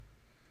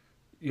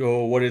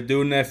Yo, what it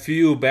do,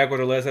 nephew? Back with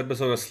the last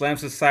episode of Slam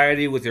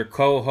Society with your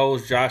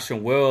co-host Josh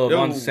and Will of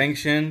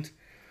Unsanctioned.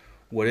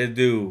 What it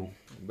do?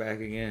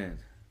 Back again.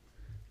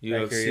 Back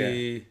UFC. Here,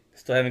 yeah.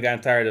 Still haven't gotten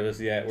tired of us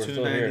yet. We're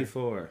still here.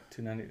 294.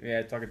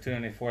 Yeah, talking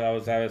 294. That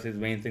was obviously the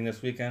main thing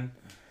this weekend.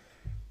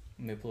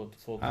 Let me pull up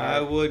this whole card.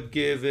 I would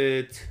give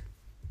it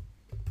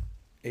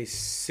a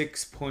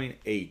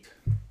 6.8.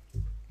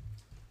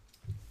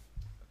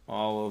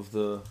 All of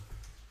the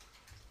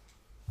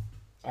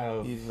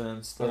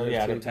events that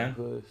out of 10.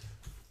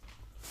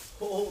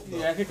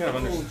 Yeah, I can kind of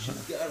understand.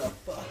 She's got a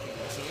fucking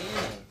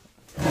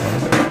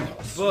can.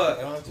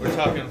 But we're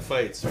talking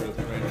fights right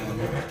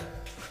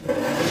now.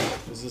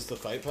 Is this the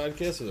fight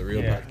podcast or the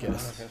real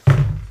podcast? Okay.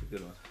 It's a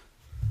good one.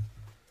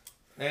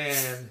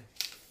 And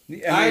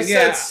I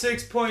said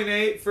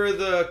 6.8 for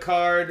the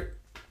card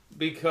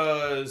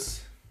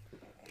because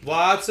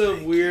lots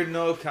of weird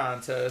no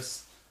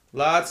contests,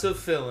 lots of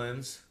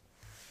fill-ins.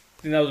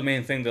 I think that was the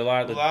main thing. Two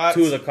of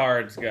the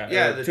cards got.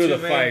 Yeah, the two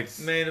of the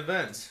fights. main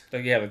events. The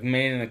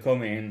main and the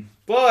co-main.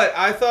 But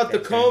I thought the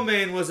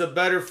co-main was a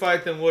better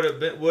fight than would have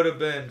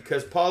been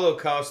because Paulo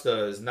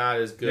Costa is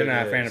not as good. You're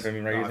not as, a fan of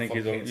him, right? You think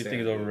he's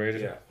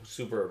overrated? Yeah,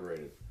 super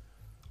overrated.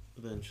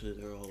 Eventually,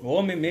 they're all. Well,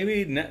 I mean,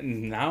 maybe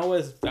now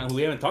as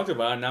we haven't talked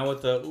about it, now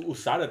with the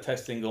USADA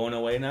testing going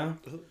away now,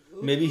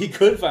 maybe he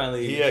could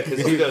finally. Yeah,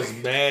 because he does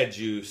mad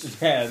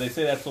juice. Yeah, they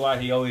say that's why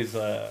he always.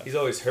 He's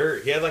always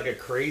hurt. He had like a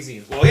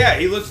crazy. Well, yeah,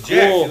 he looks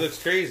jacked. Well, he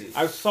looks crazy.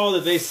 I saw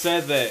that they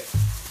said that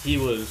he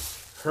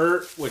was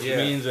hurt, which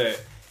means that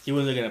he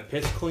wasn't gonna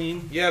pitch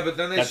clean. Yeah, but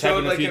then they That's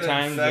showed happened a like few an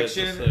times,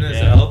 infection like, in his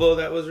elbow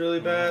that was really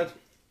bad.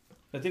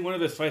 I think one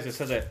of his fights they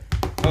said that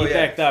he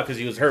backed out because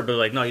he was hurt, but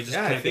like no, he just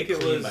couldn't get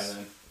clean by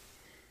then.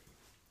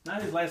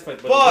 Not his last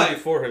fight, but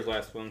before his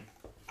last one.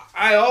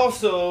 I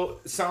also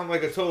sound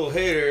like a total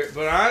hater,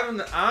 but I'm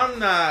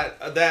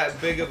not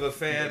that big of a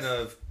fan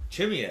of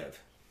Chimaev.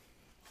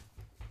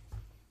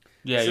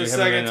 Yeah, it's the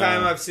second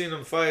time I've seen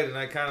him fight, and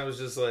I kind of was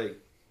just like,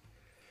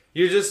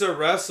 "You're just a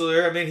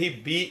wrestler." I mean, he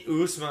beat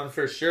Usman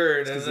for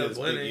sure and ended up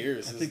winning.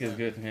 I think it's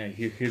good. Yeah,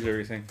 he's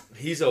everything.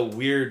 He's a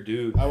weird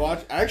dude.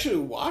 I actually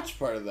watched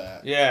part of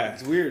that. Yeah,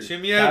 it's weird.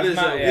 Chimaev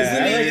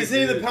isn't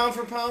he the pound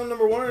for pound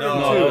number one? Or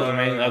No,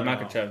 that was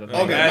Makachev.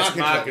 Okay, that's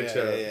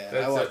Makachev. Yeah.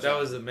 That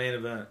was the main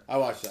event. I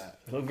watched that.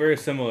 They look very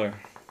similar.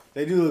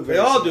 They do look. They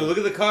all do. Look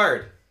at the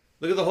card.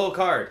 Look at the whole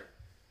card.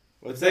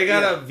 They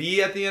got a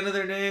V at the end of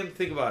their name.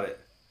 Think about it.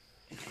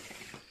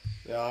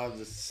 They all have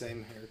the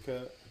same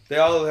haircut. They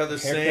all have the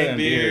same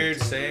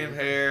beard, same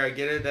hair. I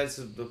get it. That's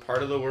the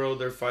part of the world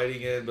they're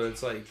fighting in, but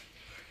it's like,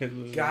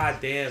 god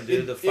damn,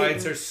 dude, the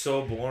fights are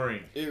so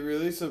boring. It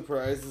really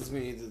surprises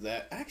me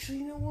that actually,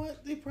 you know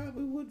what? They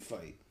probably would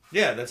fight.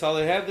 Yeah, that's all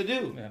they have to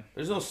do. Yeah.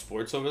 There's no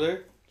sports over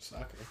there.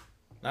 Soccer.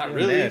 Not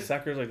really. Yeah,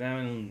 soccer's like that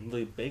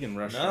really big in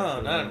Russia.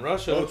 No, not in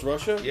Russia. Oh, it's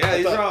Russia? Yeah,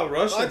 these are all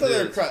Russian. I thought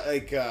they were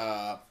like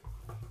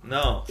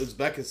no,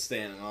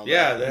 Uzbekistan and all that.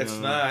 Yeah, that's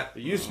not.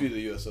 It used to be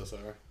the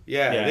USSR.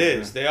 Yeah, it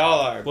is. They all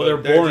are. Well, they're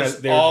born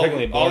as all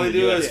they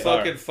do is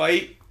fucking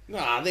fight.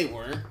 Nah, they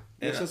weren't.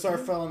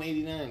 USSR fell in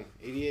 89,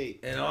 88.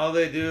 And all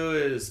they do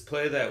is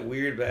play that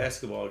weird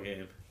basketball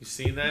game. You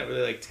seen that? Where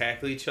they like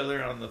tackle each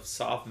other on the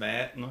soft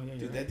mat? No, yeah,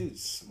 dude, that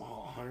dude's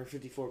small.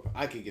 154 pounds.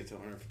 I could get to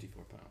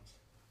 154 pounds.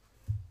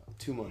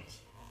 2 months.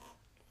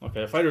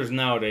 Okay, fighters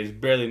nowadays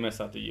barely miss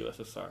out the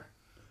USSR.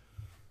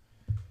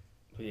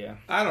 But yeah.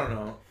 I don't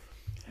know.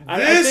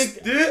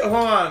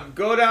 Hold on.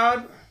 Go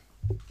down.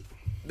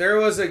 There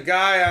was a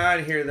guy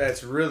on here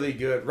that's really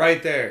good.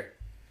 Right there.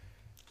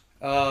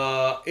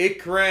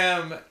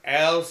 Ikram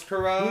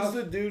Alskarov. Who's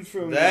the dude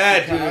from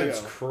That Chicago?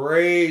 dude's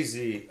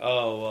crazy.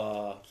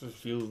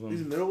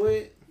 He's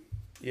middleweight?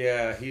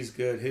 Yeah, he's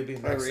good. He'll be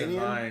next in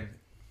line.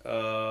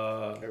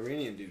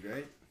 Iranian dude,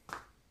 right?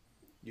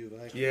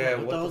 Yeah,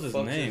 what the hell's his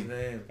name?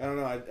 I don't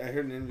know. I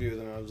heard an interview with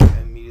him. I was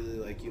immediately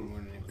like, you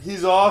weren't name.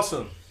 He's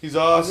awesome. His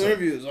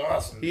interview is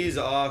awesome. He's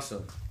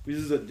awesome. He's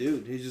just a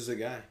dude. He's just a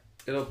guy.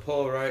 It'll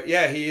pull right.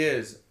 Yeah, he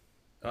is.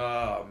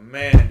 Oh,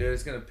 man, dude.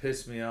 It's going to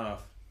piss me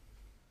off.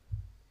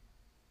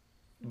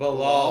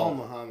 Bilal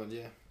Muhammad,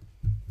 yeah.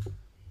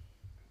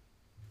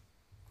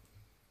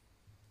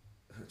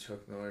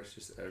 Chuck Norris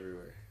just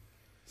everywhere.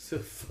 So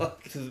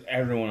fuck. This is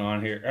everyone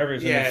on here. Every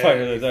single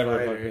fighter that's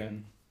ever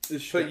fucking.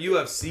 But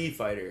UFC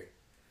fighter.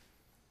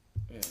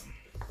 Yeah.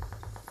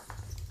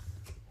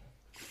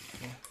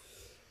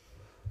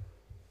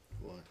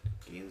 What?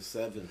 Game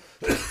 7.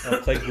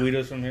 Clay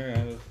Guido's from here.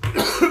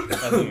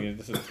 I think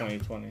this is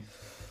 2020.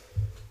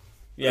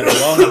 Yeah,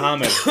 Bilal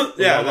Muhammad.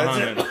 Yeah, that's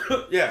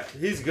it. Yeah,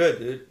 he's good,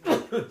 dude.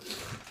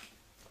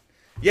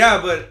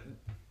 Yeah, but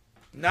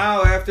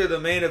now after the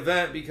main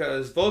event,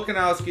 because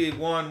Volkanovski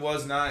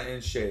was not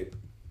in shape.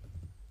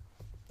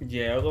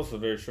 Yeah, it was also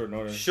very short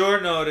notice.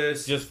 Short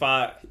notice. Just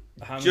fought.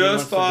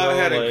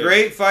 Had a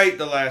great fight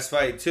the last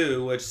fight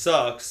too, which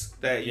sucks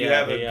that you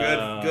have a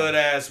good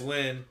ass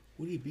win.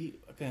 Who did he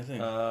beat? I can't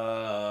think.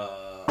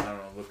 I don't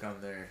know. Look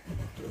on there.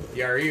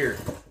 Yair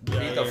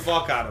beat the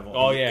fuck out of him.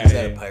 Oh yeah. Is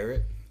that a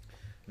pirate?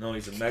 No,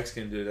 he's a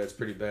Mexican dude. That's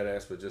pretty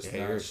badass, but just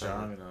not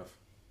strong enough.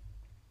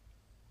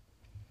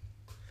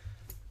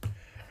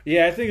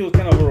 Yeah, I think it was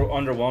kind of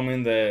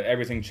underwhelming that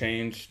everything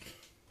changed.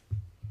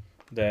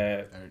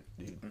 That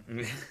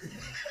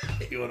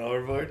you went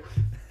overboard.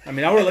 I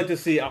mean, I would like to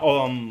see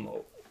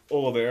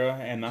Oliveira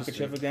and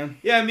Makachev again.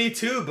 Yeah, me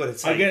too. But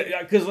it's like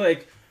because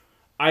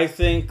I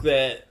think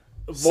that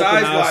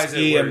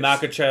Volkanovski and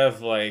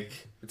Makachev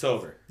it's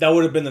over. That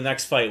would have been the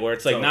next fight where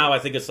it's like now I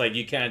think it's like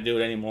you can't do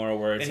it anymore.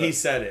 Where it's he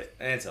said it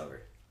and it's over.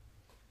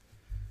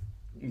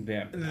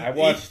 Yeah, I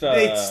watched.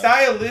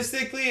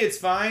 Stylistically, it's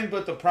fine,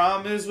 but the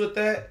problem is with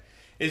that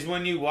is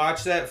when you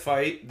watch that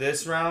fight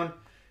this round.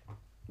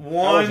 That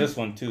was this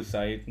one too,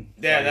 Said.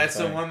 Yeah, that's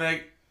the one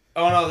that.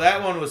 Oh no,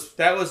 that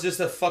was just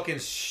a fucking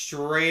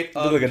straight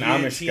up like an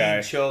Amish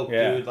guy choke,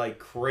 dude, like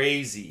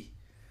crazy.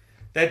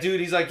 That dude,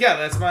 he's like, yeah,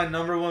 that's my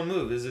number one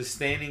move is a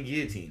standing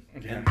guillotine,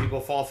 and people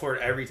fall for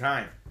it every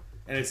time,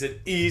 and it's an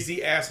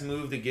easy ass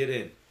move to get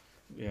in.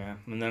 Yeah,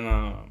 and then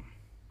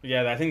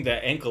I think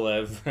that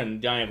Ankalev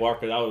and Johnny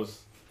Walker, he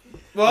was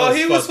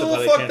a little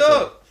fucked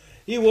up.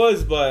 He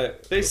was,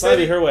 but they said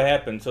he heard what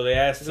happened, so they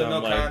asked him.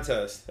 No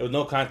contest. It was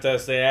no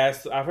contest. They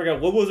asked, I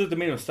forgot what was it that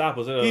made him stop.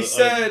 Was it he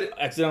said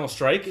accidental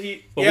strike?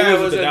 It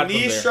was a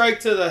knee strike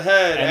to the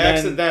head,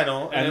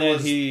 accidental, and then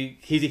he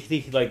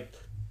like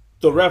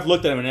the ref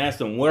looked at him and asked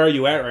him, "Where are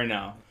you at right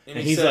now?" And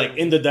he's said, like,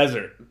 "In the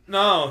desert."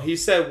 No, he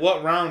said,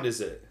 "What round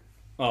is it?"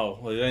 Oh,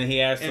 well, then he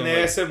asked him. And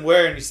they asked him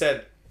where, and he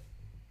said,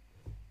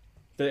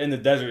 "In the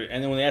desert."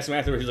 And then when they asked him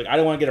afterwards, he's like, "I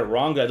don't want to get it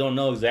wrong, because I don't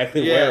know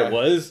exactly where it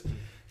was."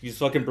 He's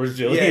fucking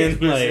Brazilian. Yeah, he's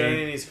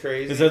Brazilian. He's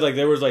crazy. He said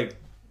there was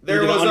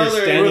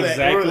understand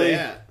exactly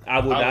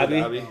Abu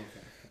Dhabi. Okay. Do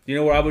you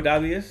know where Abu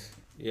Dhabi is?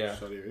 Yeah.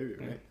 Saudi Arabia,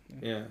 right?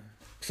 Yeah.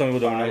 Some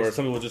people don't know where.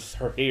 Some people just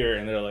are here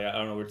and they're like, I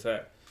don't know where it's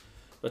at.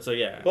 But so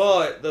yeah.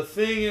 But the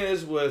thing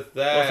is with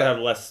that, we also have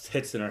less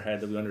hits in our head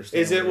that we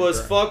understand. Is it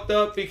was fucked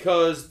up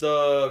because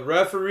the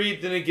referee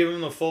didn't give him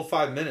the full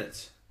 5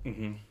 minutes.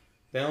 Mm-hmm.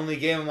 They only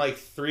gave him like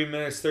 3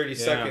 minutes 30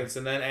 seconds,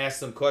 and then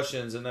asked him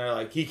questions, and they're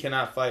like, he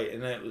cannot fight,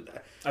 and then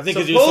I think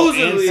because you're so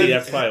antsy,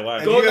 that's probably why.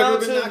 Have you ever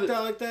been knocked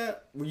out like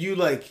that? Were you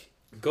like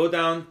go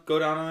down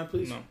on that,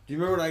 please? No. Do you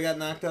remember when I got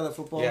knocked out at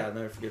football? Yeah, I'll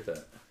never forget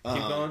that.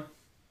 Keep going.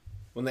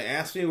 When they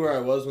asked me where I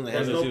was when they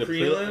had no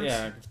prelims,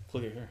 yeah,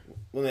 click it here.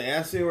 When they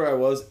asked me where I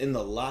was in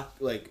the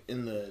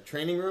in the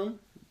training room,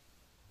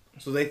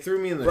 so they threw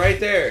me in the right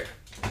there.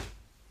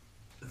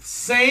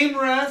 Same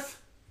ref,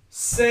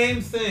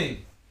 same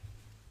thing.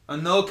 A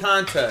no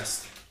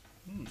contest.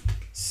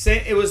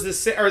 It was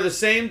the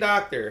same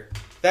doctor.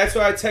 That's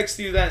why I texted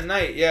you that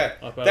night. Yeah,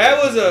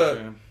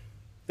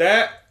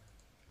 that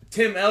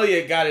Tim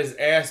Elliott got his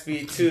ass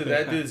beat too.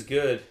 That dude's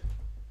good.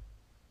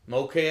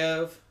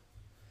 Mokaev.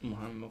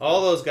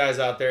 All those guys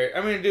out there.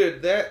 I mean,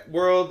 dude, that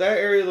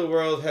area of the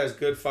world has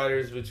good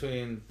fighters.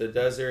 Between the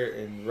desert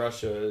and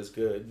Russia is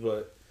good,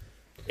 but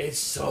it's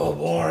so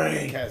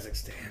boring.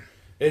 Kazakhstan.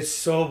 It's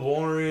so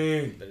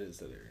boring. That is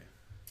that area.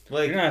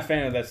 Like, you're not a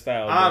fan of that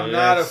style. I'm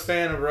not a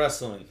fan of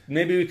wrestling.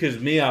 Maybe because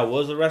I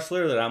was a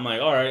wrestler that I'm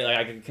like, all right, like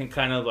I can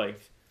kind of like.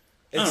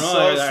 I don't know. So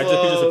I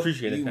just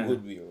appreciate it. You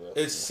would be a wrestler.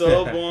 It's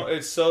so boring.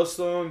 It's so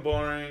slow and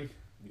boring.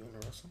 You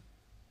want to wrestle?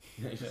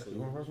 You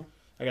want to wrestle?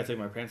 I gotta take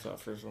my pants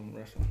off first when I'm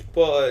wrestling.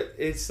 But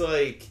it's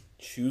like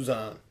shoes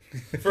on.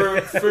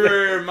 For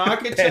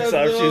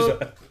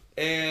Makachev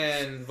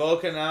and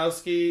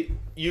Volkanovski,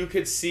 you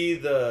could see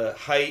the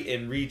height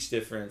and reach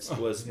difference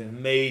was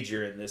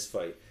major in this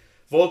fight.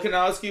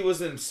 Volkanovski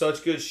was in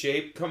such good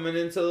shape coming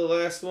into the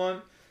last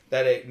one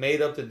that it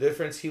made up the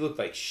difference. He looked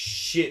like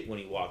shit when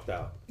he walked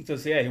out.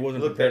 Just he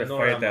wasn't prepared to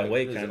fight at that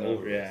weight kind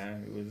of. Yeah,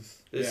 it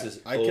was.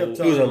 I kept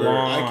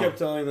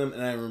telling them,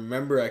 and I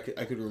remember I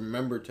could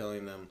remember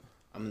telling them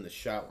I'm in the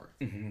shower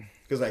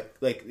because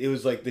it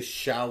was like the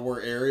shower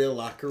area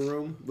locker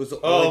room was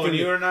the only when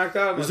you were knocked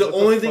out. It was the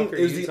only thing.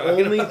 It was the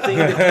only thing.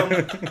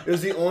 It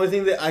was the only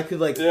thing that I could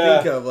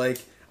think of. Like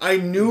I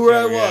knew where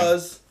I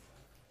was.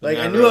 Like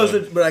I knew I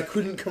was, but I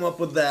couldn't come up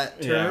with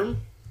that term. Yeah.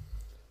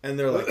 And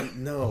they're like,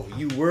 "No,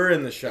 you were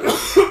in the shower."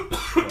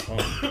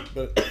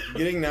 But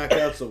getting knocked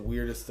out's the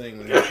weirdest thing.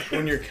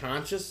 When you're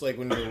conscious, like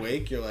when you're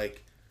awake, you're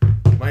like,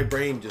 "My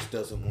brain just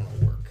doesn't want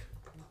to work."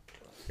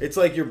 It's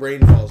like your brain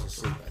falls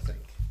asleep. I think.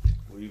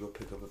 Will you go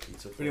pick up a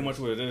pizza? Pretty much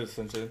what it is,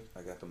 essentially.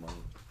 I got the money,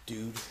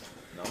 dude.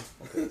 No,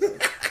 okay.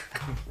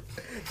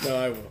 No,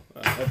 I will.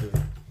 I'll do it.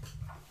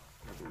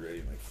 I'll be ready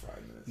in like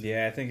 5 minutes.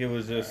 Yeah, I think it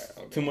was just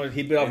too much.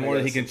 He bit off more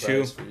than he can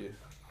chew.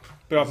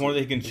 Bit off more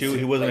than he can chew.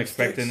 He wasn't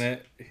expecting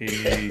it. He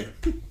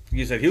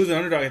said he was an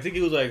underdog. I think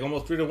he was like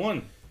almost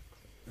 3-1.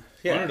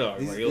 Yeah, underdog.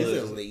 These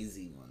are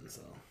lazy ones,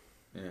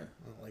 though. Yeah,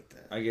 I don't like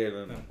that. I gave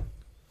him.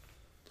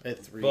 I had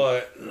 3.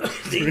 But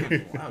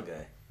wow,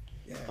 guy.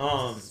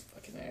 Yeah.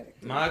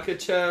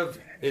 Makachev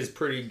is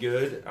pretty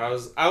good. I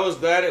was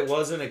glad it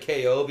wasn't a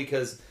KO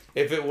because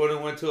if it would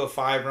have went to a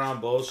 5-round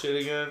bullshit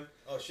again.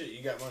 Oh shit,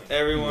 you got money.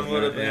 Everyone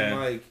would have been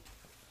like,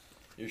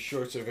 "Your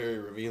shorts are very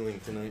revealing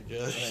tonight,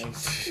 Josh."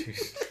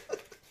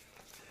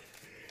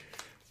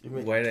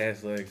 White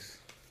ass legs.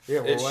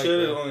 Yeah, it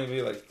should only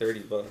be like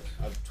 $30.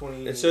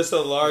 $20. It's just a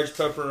large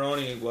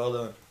pepperoni. Well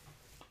done.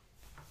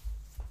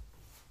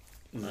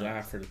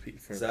 Za for the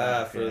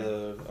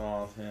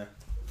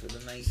for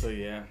the night. So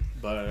yeah,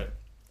 but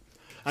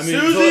I mean,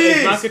 so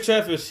if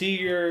Makhachev, is he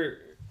your?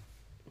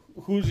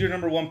 Who's your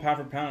number one pound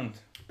for pound?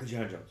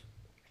 John Jones.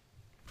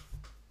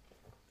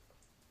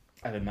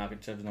 I think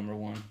Makhachev's number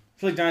one. I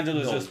feel like John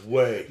Jones is just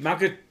way.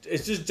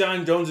 It's just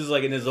John Jones is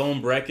like in his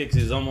own bracket.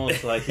 'Cause he's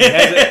almost like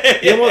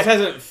he almost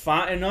hasn't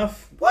fought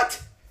enough.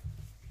 What?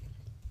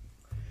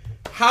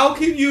 How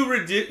can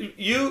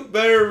you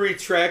better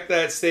retract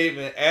that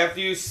statement after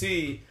you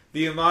see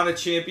the amount of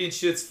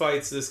championships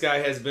fights this guy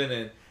has been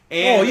in,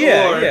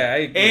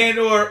 and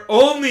or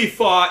only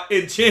fought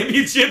in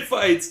championship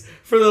fights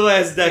for the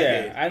last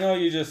decade. Yeah, I know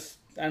he's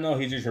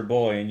just your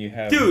boy, and you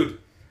have dude.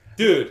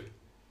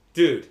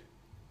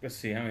 Let's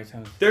see how many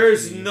times.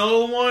 There's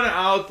no one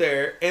out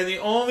there, and the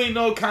only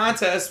no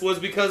contest was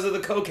because of the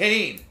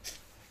cocaine.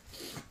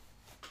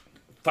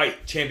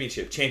 Fight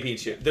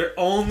championship. They're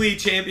only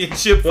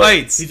championship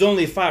fights. He's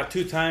only fought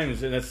 2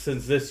 times, and that's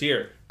since this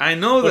year. I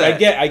know but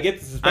that. I get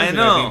the suspension.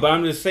 I know, but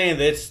I'm just saying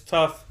that it's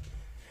tough.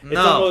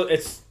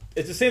 It's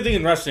the same thing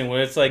in wrestling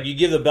where it's like you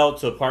give the belt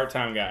to a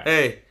part-time guy.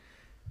 Hey,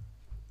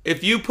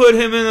 if you put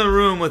him in a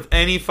room with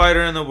any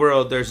fighter in the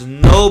world, there's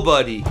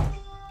nobody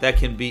that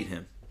can beat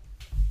him.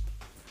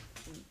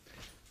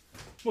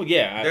 Well,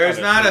 yeah. There's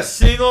not a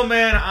single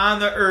man on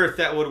the earth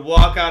that would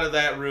walk out of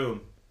that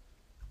room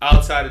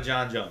outside of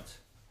John Jones.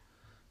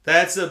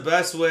 That's the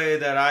best way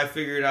that I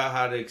figured out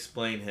how to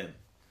explain him.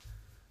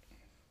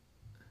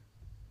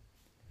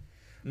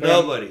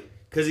 Nobody.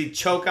 Because he'd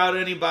choke out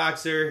any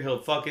boxer. He'll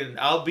fucking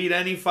outbeat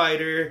any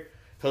fighter.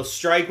 He'll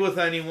strike with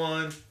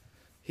anyone.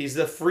 He's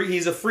a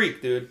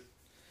freak, dude.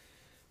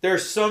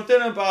 There's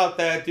something about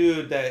that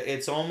dude that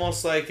it's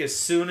almost like as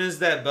soon as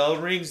that bell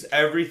rings,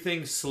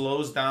 everything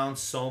slows down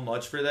so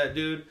much for that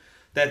dude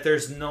that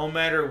there's no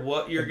matter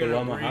what you're going to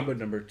bring. Muhammad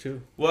number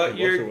 2. What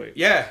you're...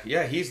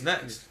 Yeah, he's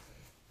next.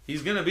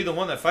 He's going to be the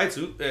one that fights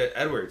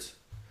Edwards.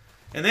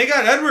 And they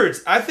got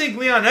Edwards. I think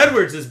Leon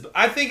Edwards is...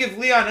 I think if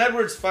Leon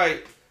Edwards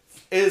fight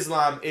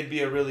Islam, it'd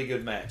be a really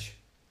good match.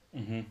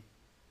 Mm-hmm.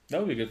 That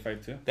would be a good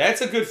fight, too.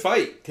 That's a good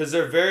fight, because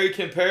they're very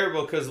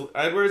comparable, because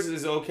Edwards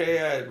is okay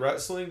at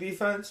wrestling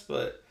defense,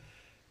 but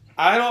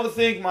I don't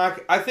think...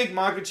 I think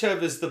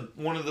Makhachev is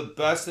one of the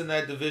best in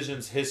that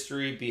division's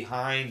history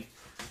behind...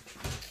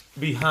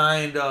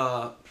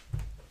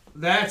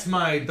 That's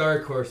my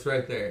dark horse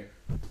right there.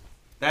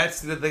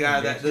 That's the guy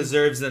that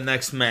deserves the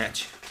next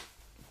match.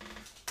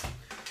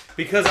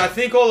 Because I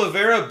think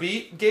Oliveira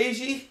beat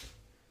Gaethje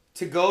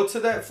to go to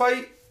that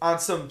fight on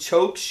some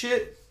choke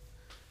shit.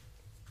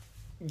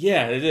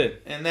 Yeah, they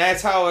did. And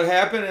that's how it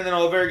happened, and then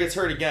Oliveira gets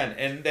hurt again.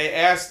 And they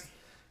asked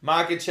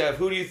Makhachev,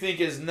 who do you think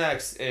is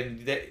next? And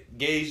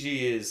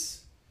Gaethje is...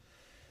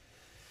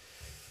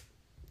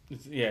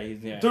 Yeah.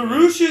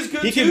 Darush is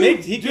good he too.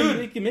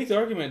 He can make the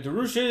argument.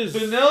 Darush is...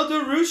 Benel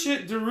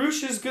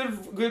Darush is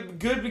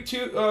good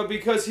too,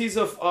 because he's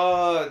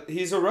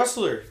a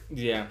wrestler.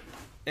 Yeah.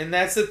 And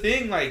that's the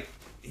thing, like,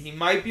 he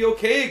might be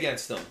okay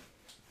against them.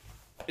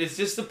 It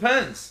just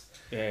depends.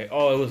 Yeah.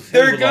 Oh, it was...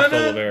 They're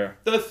gonna...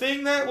 The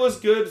thing that was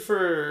good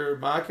for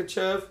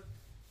Makhachev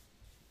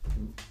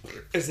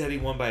is that he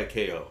won by a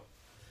KO.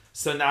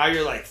 So now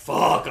you're like,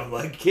 fuck, a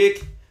leg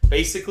kick.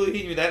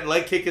 Basically, that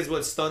leg kick is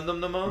what stunned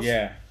him the most.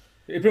 Yeah.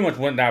 It pretty much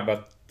went down,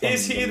 but...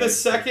 Is he the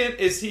second?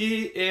 Is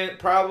he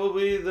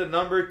probably the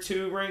number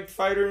 2 ranked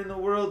fighter in the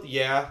world?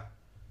 Yeah.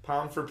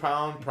 Pound for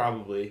pound,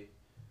 probably.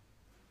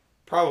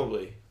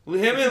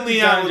 Him and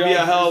Leon would be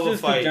a hell of a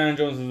fight. John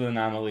Jones is an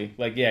anomaly.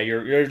 Like, yeah,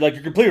 you're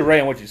completely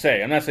right in what you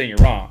say. I'm not saying you're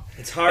wrong.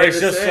 It's hard to say.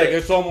 It's just like,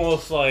 it's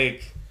almost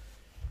like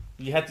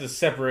you have to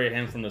separate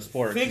him from the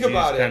sport. Think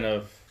about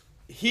it.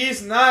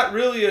 He's not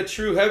really a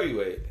true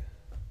heavyweight.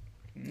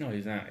 No,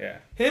 he's not, yeah.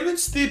 Him and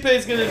Stipe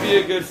is going to be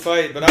a good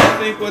fight, but I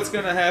think what's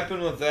going to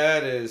happen with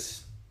that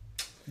is...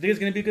 You think it's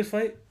going to be a good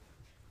fight?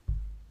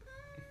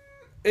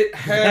 It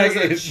has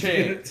a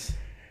chance.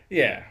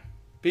 Yeah.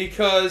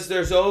 Because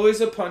there's always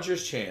a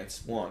puncher's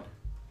chance, one.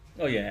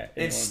 Oh, yeah.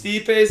 And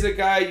Stipe is a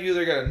guy you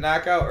either got to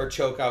knock out or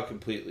choke out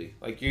completely.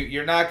 Like,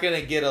 you're not going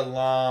to get a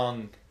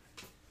long,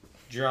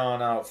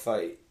 drawn-out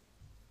fight.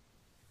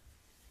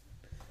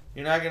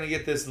 You're not going to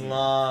get this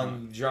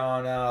long,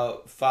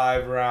 drawn-out,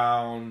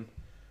 5-round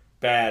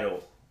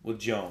battle with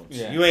Jones.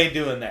 Yeah. You ain't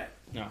doing that.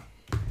 No.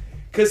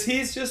 Because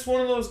he's just one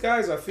of those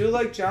guys. I feel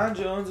like John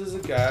Jones is a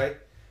guy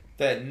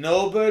that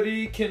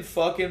nobody can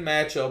fucking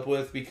match up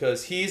with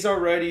because he's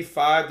already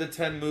 5 to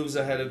 10 moves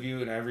ahead of you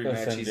in every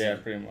match he's in. Yeah,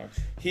 pretty much.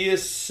 He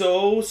is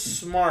so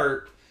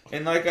smart.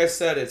 And like I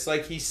said, it's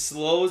like he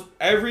slows...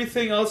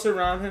 Everything else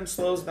around him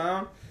slows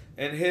down.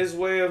 And his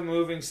way of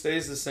moving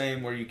stays the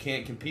same where you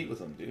can't compete with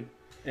him, dude.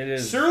 It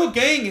is. Cyril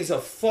Gane is a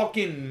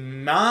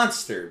fucking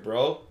monster,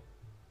 bro.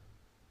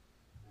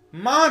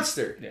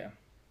 Monster. Yeah.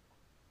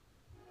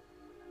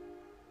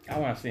 I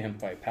want to see him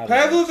fight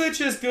Pavlovich.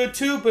 Pavlovich is good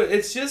too, but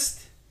it's just...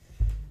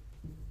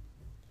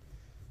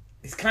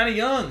 He's kind of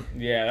young.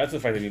 Yeah, that's the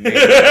fight that he made.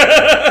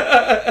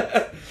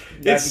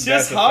 It's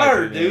just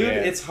hard, dude. Yeah.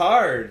 It's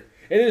hard.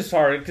 It is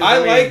hard. I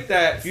like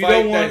that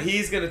fight that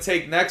he's going to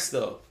take next,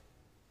 though.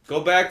 Go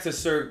back to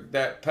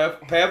that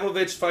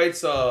Pavlovich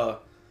fights. I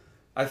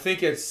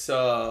think it's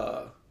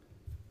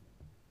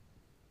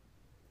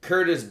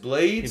Curtis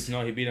Blades.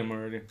 He beat him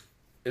already.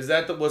 Was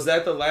that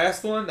the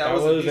last one? That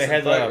was a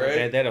decent fight,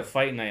 right? They had a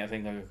fight night, I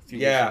think, like a few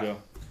weeks ago.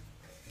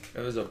 It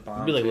was a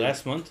bomb. Maybe like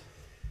last month.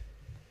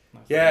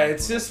 Yeah,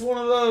 it's just one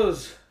of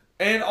those.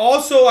 And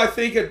also, I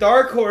think a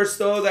dark horse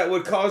though that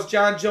would cause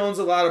John Jones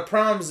a lot of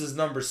problems is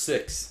number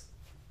 6.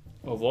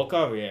 Oh,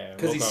 Volkov, yeah,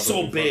 because he's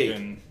so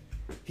big.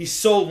 He's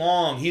so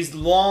long. He's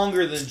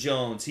longer than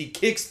Jones. He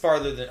kicks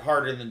harder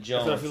than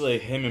Jones. I feel like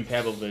him and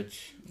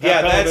Pavlovich.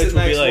 That's the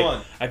next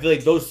one. I feel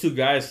like those two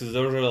guys, because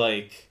those are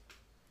like,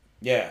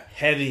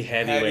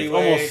 heavyweights,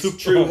 almost super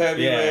true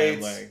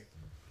heavyweights.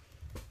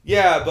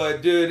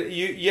 But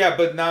dude,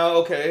 but now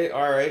okay,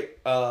 all right.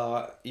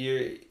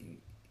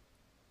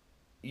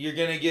 You're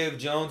gonna give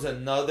Jones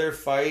another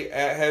fight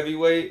at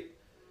heavyweight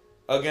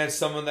against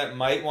someone that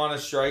might want to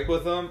strike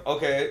with him.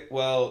 Okay,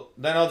 well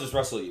then I'll just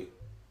wrestle you.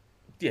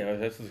 Yeah,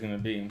 that's what it's gonna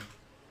be.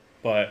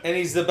 And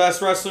he's the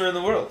best wrestler in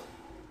the world.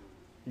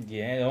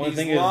 Yeah, the only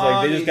thing is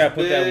like they just got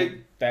put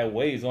that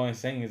way. The only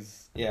thing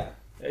is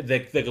they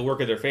could work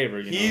in their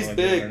favor. He's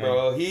big,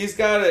 bro. He's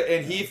got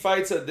and he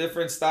fights a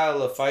different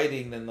style of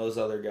fighting than those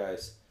other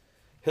guys.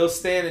 He'll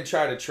stand and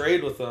try to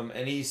trade with them,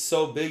 and he's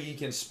so big he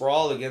can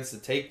sprawl against the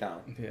takedown.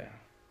 Yeah.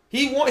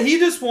 He won. He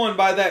just won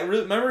by that.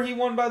 Remember, he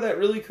won by that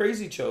really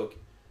crazy choke.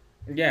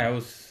 Yeah, it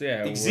was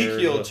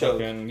Ezekiel choke.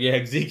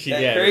 Ezekiel.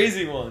 That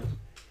crazy one.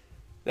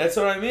 That's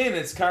what I mean.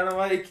 It's kind of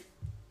like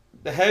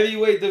the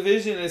heavyweight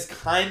division is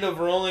kind of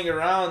rolling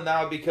around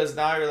now because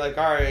now you're like,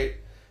 all right,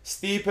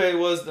 Stipe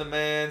was the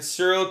man.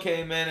 Cyril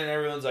came in and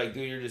everyone's like,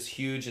 dude, you're just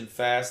huge and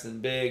fast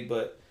and big,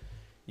 but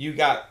you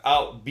got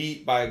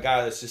outbeat by a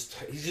guy that's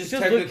he's just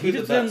technically the best. He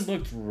just hasn't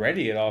looked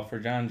ready at all for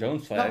John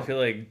Jones fight. No, I feel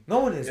like no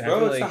one is,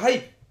 bro. It's the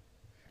hype.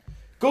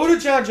 Go to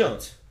John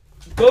Jones.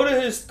 Go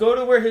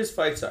to where his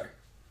fights are.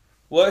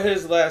 What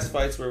his last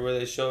fights were where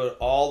they showed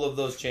all of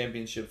those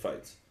championship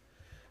fights.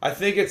 I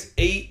think it's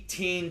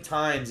 18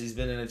 times he's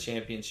been in a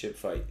championship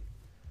fight.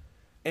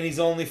 And he's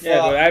only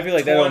fought but I feel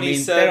like that don't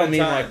mean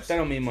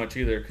times. much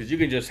either because you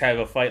can just have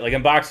a fight like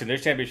in boxing.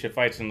 There's championship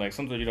fights and like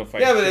sometimes you don't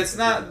fight. Yeah, but it's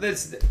not.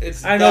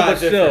 It's I know, but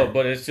still,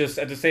 but it's just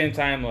at the same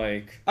time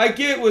like I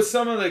get with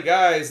some of the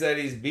guys that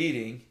he's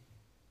beating.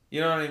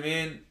 You know what I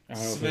mean?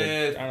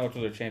 Smith. I don't know if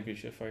those are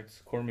championship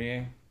fights.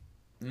 Cormier.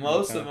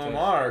 Most of them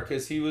are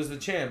because he was the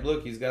champ.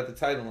 Look, he's got the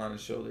title on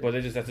his shoulder. But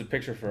that's a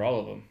picture for all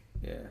of them.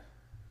 Yeah,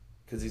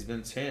 because he's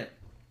been champ.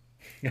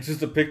 It's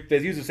just a pic. They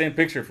use the same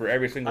picture for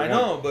every single one. I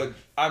know, but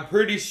I'm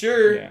pretty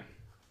sure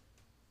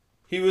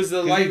he was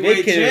the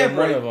lightweight champ,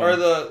 right? Or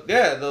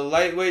the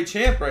lightweight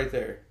champ right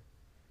there.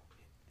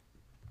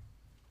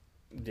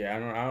 Yeah, I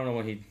don't know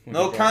when he.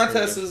 No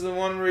contest is the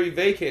one where he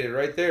vacated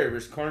right there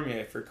versus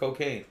Cormier for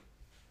cocaine.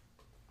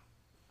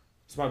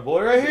 It's my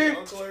boy right here.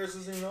 Uncle Larry's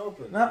isn't even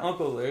open. Not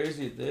Uncle Larry's,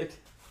 you dick.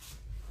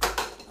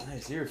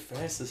 Nice, you're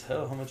fast as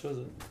hell. How much was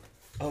it?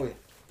 Oh yeah.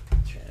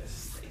 Trying to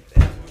save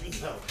that money.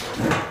 No.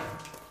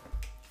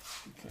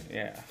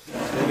 Yeah.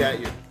 They got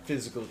your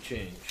physical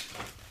change.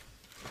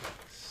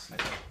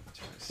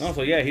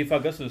 Also, he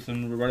fought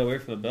Gustafsson right away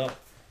for the belt.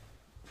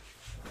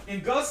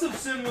 And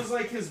Gustafsson was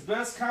like his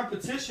best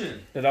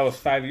competition. But that was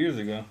 5 years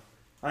ago.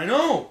 I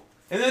know.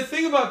 And then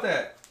think about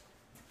that.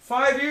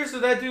 5 years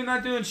of that dude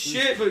not doing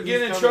shit but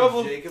getting in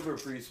trouble. Jacob or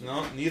Priest?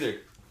 No, neither.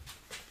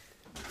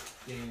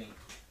 Danny.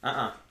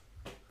 Greg.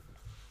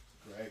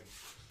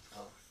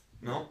 Oh.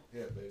 No?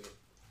 Yeah, baby.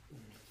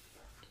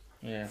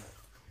 Yeah.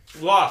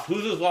 Lost.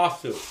 Who's his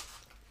lost to?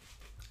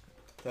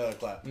 Tyler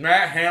Clapp.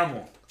 Matt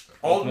Hamill.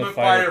 Ultimate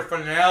Fighter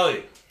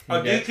finale.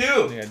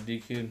 DQ. Yeah,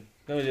 DQ.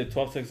 Then we did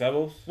 12-6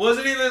 elbows.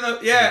 Wasn't even the...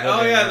 Yeah,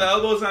 the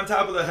elbows on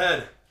top of the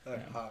head.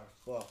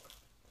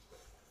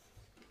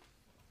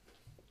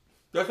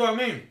 That's what I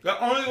mean.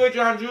 The only way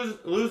John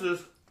loses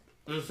is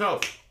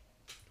himself.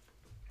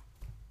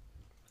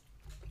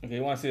 Okay,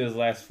 you want to see his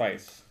last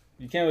fights.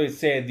 You can't really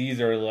say these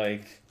are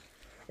like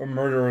a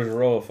murderer's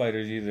row of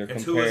fighters either.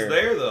 It's who was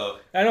there, though.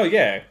 I know,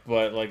 yeah.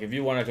 But like, if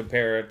you want to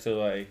compare it to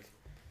like...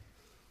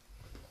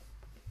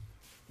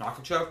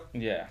 Makachev?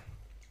 Yeah.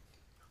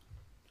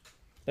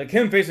 Like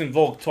him facing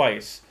Volk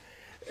twice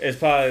is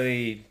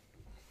probably...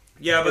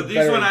 Yeah, but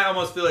these one I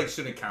almost feel like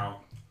shouldn't count.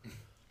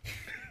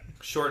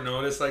 Short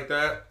notice like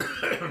that.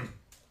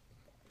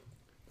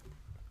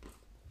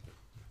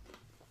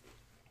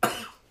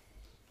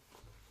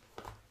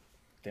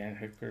 Dan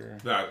Hictor.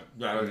 That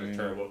was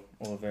terrible.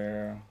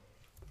 Oliveira.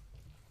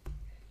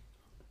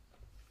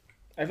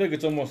 I feel like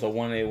it's almost a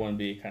 1A,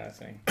 1B kind of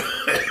thing.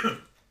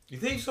 You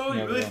think so?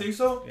 You really think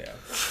so? Yeah.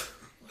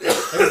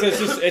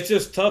 It's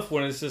just tough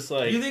when it's just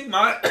like... You think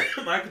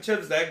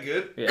Makachev's that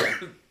good? Yeah.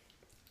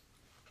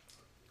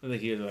 I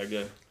think he is that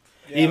good.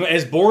 Yeah. Even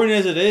as boring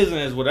as it is and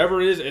as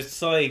whatever it is,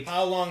 it's like...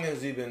 How long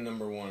has he been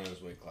number one in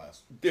his weight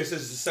class? This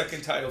is his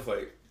second title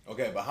fight.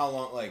 Okay, but how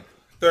long, like...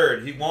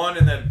 third. He won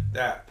and then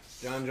that.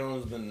 John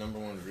Jones has been number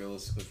one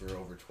realistically for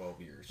over 12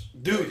 years.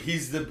 Dude,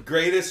 he's the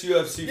greatest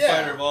UFC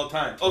fighter of all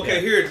time.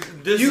 Okay, here.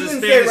 This you is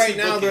can say right booking.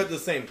 now they're at the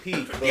same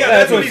peak. Yeah,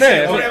 that's what he's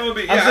saying.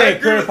 I'm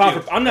saying current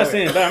pound for. I'm not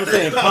saying that. I'm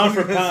saying pound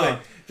for pound.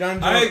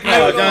 John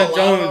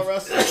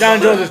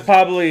Jones is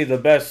probably the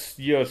best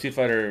UFC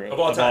fighter of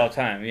all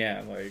time.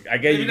 Yeah, like I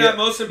get you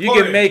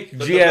can make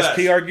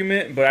GSP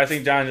argument, but I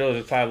think John Jones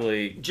is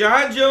probably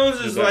John Jones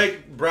is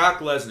like Brock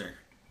Lesnar.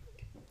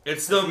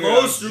 It's the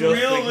most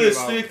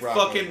realistic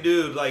fucking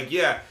dude. Like,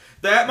 yeah,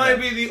 that might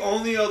be the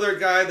only other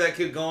guy that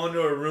could go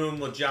into a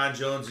room with John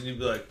Jones and you'd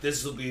be like,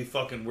 this will be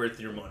fucking worth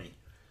your money.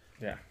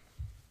 Yeah.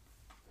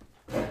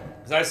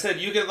 As I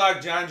said, you can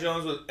lock John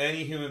Jones with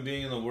any human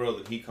being in the world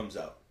and he comes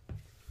out.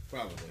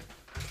 Probably.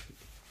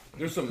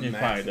 There's some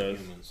massive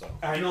humans, so.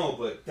 I know,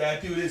 but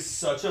that dude is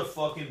such a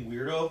fucking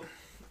weirdo.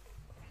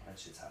 That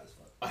shit's hot as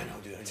fuck. I know,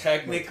 dude.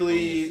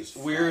 Technically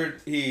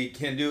weird. He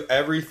can do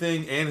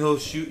everything and he'll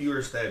shoot you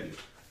or stab you.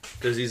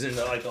 Because he's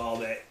into like all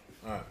that.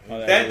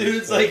 That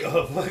dude's like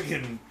a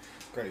fucking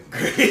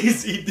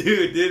crazy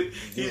dude.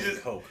 He's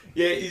just coke.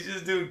 Yeah, he's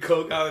just doing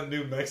coke out in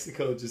New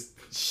Mexico, just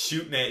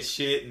shooting at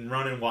shit and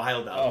running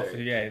wild out there.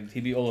 Yeah, he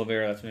beat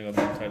Oliveira. That's when he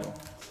got the title.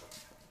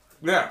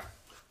 Yeah.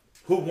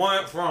 Who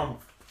won it from?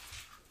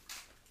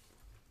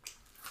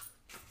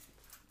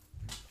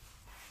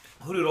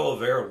 Who did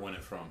Oliveira win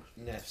it from?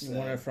 He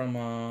won it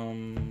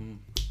from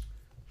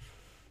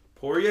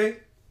Poirier?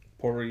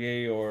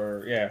 Poirier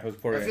or it was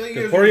Poirier.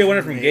 Like Poirier won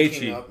it from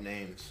Gaethje.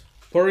 Names.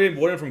 Poirier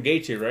won it from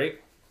Gaethje, right?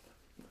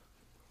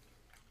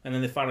 And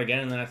then they fought again,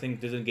 and then I think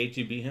doesn't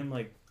Gaethje beat him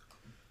like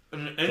the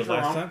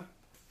last time?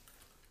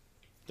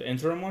 The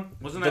interim one?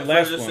 Wasn't that the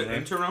last one? Right?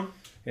 Interim?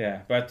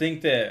 Yeah, but I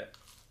think that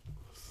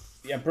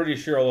I'm pretty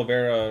sure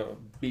Oliveira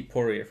beat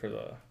Poirier for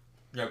the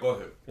go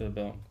ahead for the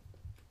belt.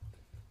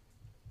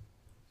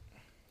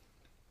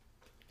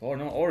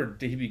 Or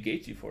did he beat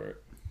Gaethje for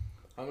it?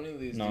 How many of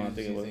these dudes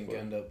do you think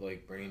end up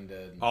like brain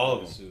dead? All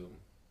of them. Sue?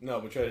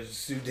 No, but try to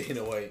sue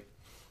Dana White.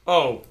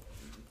 Oh,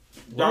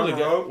 one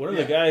of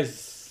the guys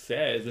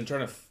said has been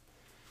trying to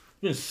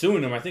been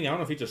suing him. I don't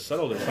know if he just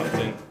settled or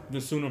something.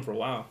 Been suing him for a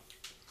while.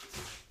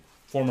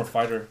 Former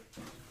fighter.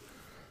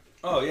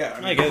 Oh yeah,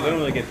 I guess they don't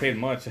really get paid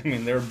much. I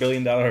mean, they're a $1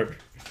 billion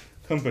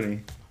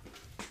company.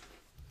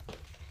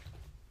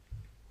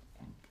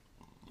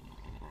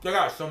 They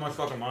got so much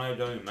fucking money it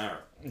doesn't even matter.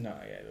 No,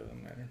 yeah, it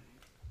doesn't matter.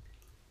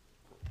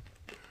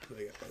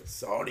 They got that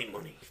Saudi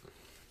money.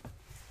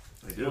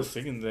 They do. I was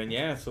thinking then,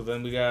 yeah. So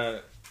then we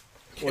got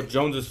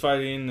Jones is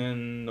fighting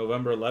in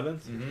November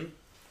 11th. Mm-hmm.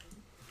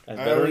 At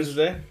Veterans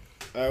Day.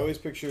 I always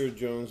picture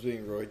Jones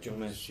being Roy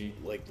Jones'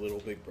 like little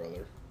big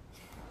brother.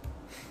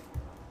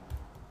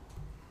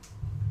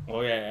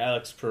 Oh yeah,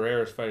 Alex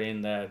Pereira is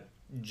fighting that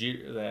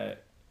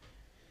Jiri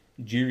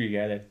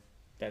guy,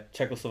 that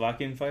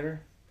Czechoslovakian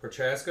fighter.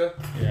 Prochaska?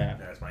 Yeah.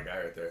 That's my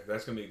guy right there.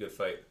 That's gonna be a good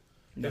fight.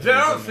 Is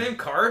that on the same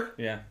card?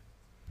 Yeah.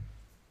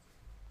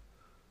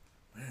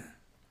 Man.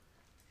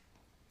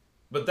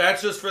 But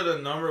that's just for the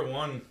number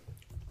one.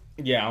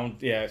 Yeah,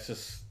 it's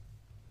just.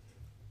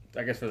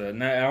 I guess I don't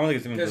think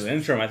it's even for the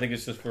interim. I think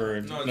it's just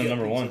for the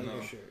number one.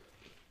 No.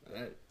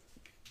 Alright.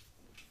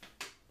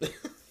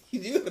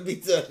 You do have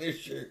pizza on your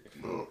shirt.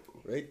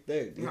 Right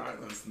there, dude. No,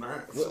 that's not.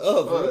 I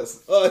thought it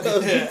was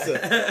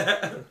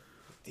pizza.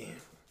 Damn.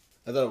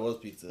 I thought it was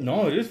pizza.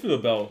 No, it is for the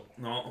belt.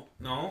 No.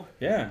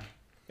 Yeah.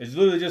 It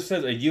literally just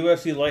says a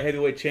UFC light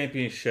heavyweight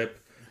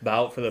championship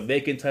bout for the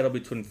vacant title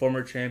between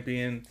former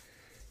champion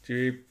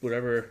Jiri,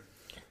 whatever.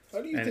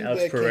 How do you and think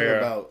Alex that Pereira.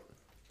 came about?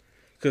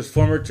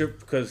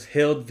 Because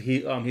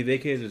he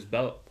vacated his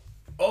belt.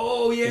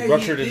 Oh yeah, he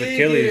ruptured his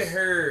Achilles. Get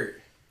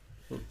hurt.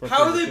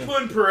 How are they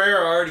putting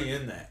Pereira already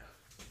in that?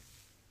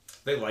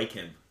 They like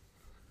him.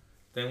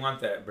 They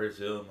want that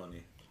Brazil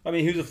money. I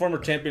mean, he was a former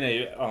champion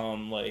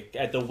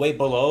at the weight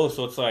below,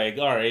 so it's like,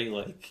 all right,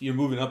 like you're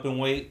moving up in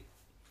weight.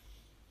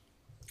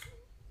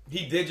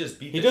 He did just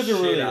beat the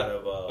shit out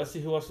of. Let's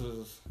see who else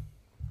is.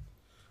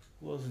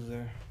 Who else is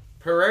there?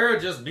 Pereira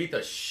just beat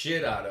the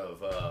shit out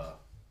of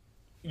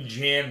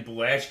Jan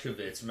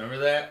Blachowicz. Remember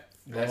that?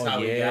 That's how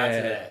we got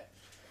to that.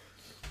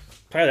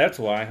 Probably that's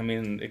why. I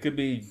mean, it could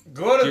be.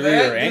 Go to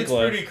that. Dude's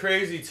pretty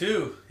crazy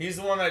too. He's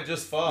the one that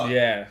just fought.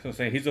 Yeah, so I'm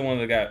saying he's the one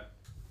that got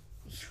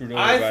screwed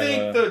over. I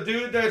think the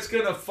dude that's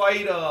gonna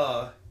fight.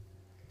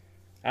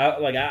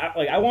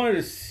 I wanted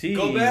to see.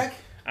 Go back.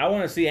 I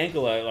want to see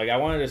Ankle. Like I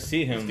wanted to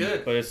see him,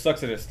 good. But it sucks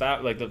that it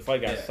stopped. Like the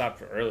fight got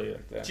stopped early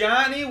like that.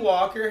 Johnny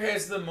Walker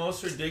has the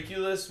most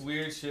ridiculous,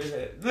 weird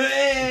shit. What's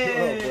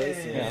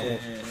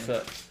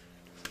up,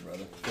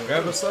 brother?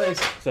 Grab a slice.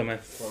 What's up, man?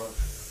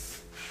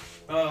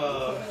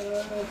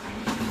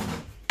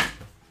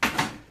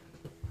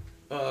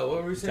 What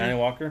were we saying? Johnny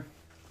Walker.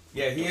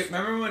 Yeah,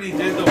 remember when he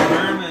did the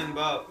worm and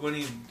when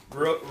he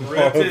ripped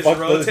his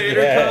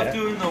rotator cuff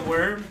doing the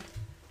worm?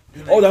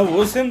 Oh, that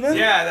was him then?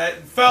 Yeah, that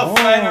fell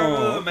flat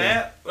over the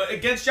mat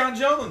against John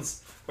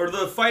Jones. Or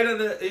the fight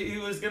he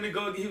was gonna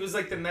go. He was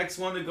like the next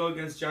one to go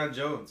against John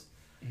Jones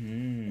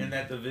in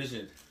that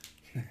division.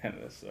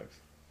 That sucks.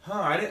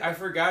 I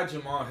forgot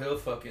Jamal Hill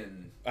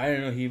fucking. I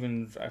didn't know he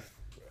even.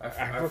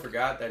 I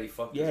forgot that he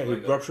fucking. Yeah, he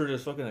ruptured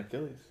his fucking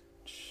Achilles.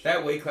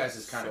 That weight class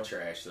is kind of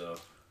trash, though.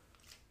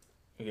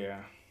 Yeah.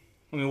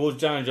 I mean, it was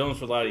John Jones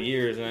for a lot of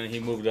years, and then he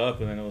moved up,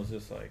 and then it was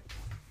just like.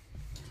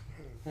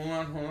 Hold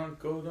on.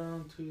 Go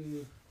down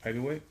to.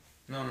 Heavyweight?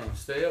 No,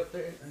 stay up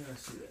there. I gotta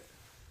see that.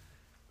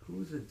 Who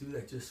was the dude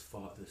that just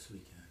fought this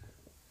weekend?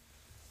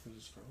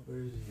 Who's from? Where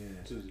is he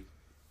at?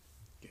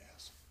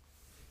 Gas.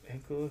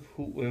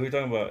 Who? What are we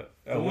talking about?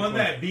 The one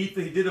that he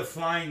did a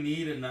flying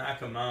knee to knock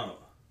him out.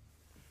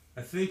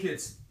 I think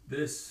it's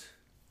this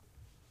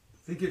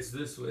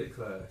weight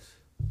class.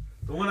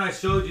 The one I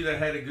showed you that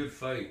had a good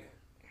fight.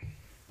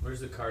 Where's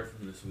the card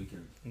from this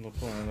weekend? I'm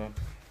pulling it up.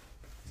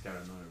 He's got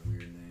another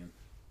weird name.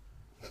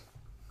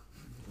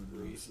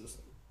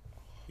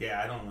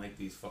 Yeah, I don't like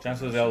these fucking.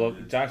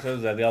 Josh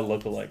says that they all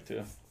look alike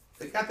too.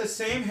 They got the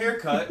same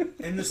haircut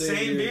and the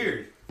same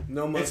beard.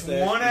 No mustache.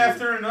 It's one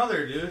after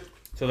another, dude.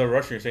 So they're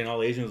Russian. You're saying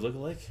all Asians look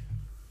alike?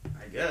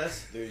 I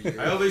guess.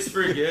 I always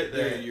forget that.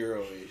 They're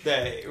Euro Asian.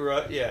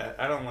 Yeah,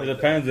 I don't like It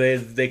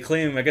depends. They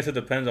claim. I guess it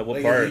depends on what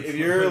like part. If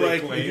you're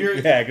like,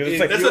 yeah, because it's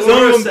like that's what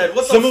Nora said.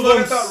 What the fuck?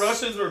 I thought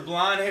Russians were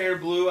blonde hair,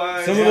 blue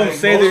eyes. Some of them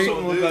say they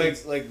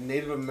look like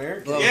Native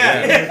American.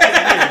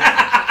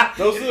 Yeah.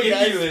 Those are the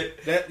guys.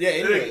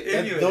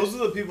 Inuit. Those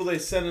are the people they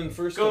sent in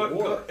first to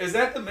war. Is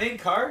that the main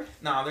card?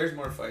 No, there's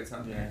more fights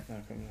on there.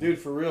 Dude,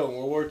 for real, in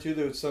World War II,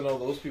 they would send all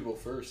those people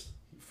first.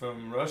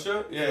 From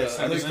Russia? Yeah.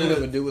 I just think it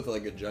would do with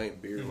like a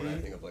giant beard when I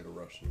think of like a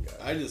Russian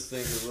guy. I just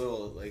think of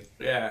little like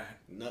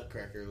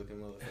nutcracker looking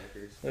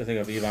motherfuckers. I think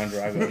of Ivan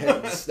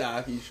Drago.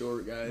 Stocky,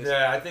 short guys.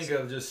 Yeah, I think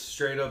of just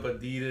straight up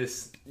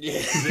Adidas. Yeah.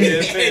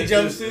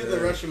 Jumpsuit,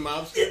 the Russian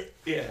mobster.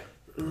 Yeah.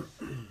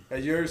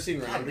 Have you ever seen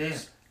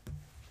Rounders?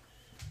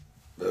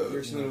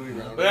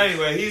 But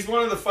anyway, he's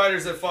one of the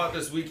fighters that fought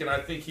this week, and I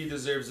think he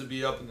deserves to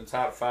be up in the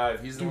top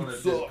 5. He's the one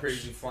that did the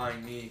crazy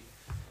flying knee.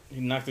 He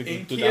knocked the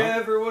dude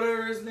Inkiev or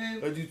whatever his name.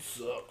 That dude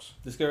sucks.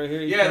 This guy right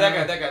here? Yeah,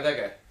 that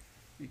guy.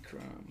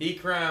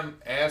 Ikram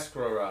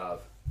Askarov.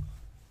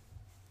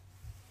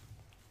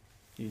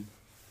 Did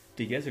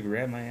you guys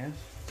grab my ass?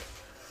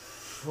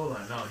 Hold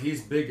on, no,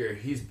 he's bigger.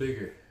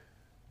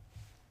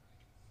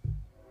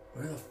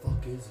 Where the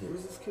fuck is he?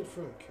 Where's this kid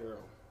from?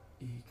 Carol.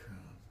 Ikram.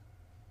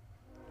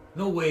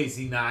 No way is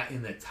he not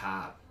in the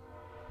top.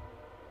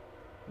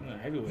 He's not a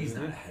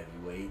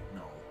heavyweight,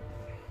 no.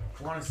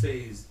 I want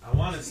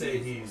to say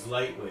he's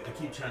lightweight. I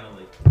keep trying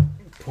to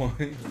point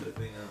the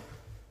thing out.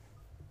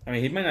 I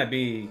mean, he might not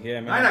be.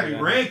 Yeah, might not be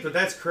ranked, but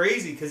that's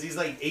crazy because he's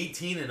like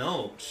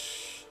 18-0.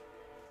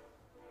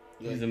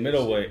 He's a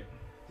middleweight.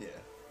 Yeah,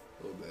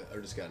 a little bit.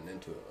 I've just gotten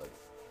into it like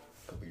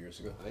a couple years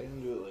ago. I got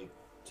into it like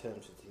 10,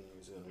 15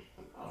 years ago.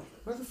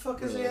 Where the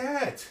fuck is he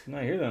at?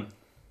 Not here then.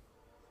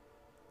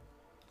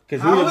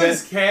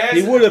 Because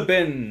he would have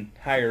been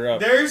higher up.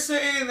 They're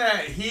saying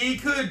that he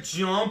could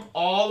jump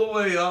all the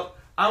way up.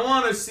 I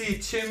want to see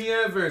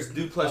Chimaev versus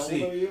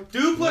Duplessis.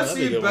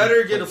 Duplessis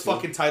better get a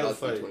fucking title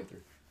fight.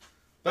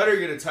 Better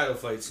get a title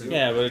fight soon.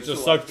 Yeah, but it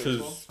just sucks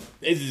because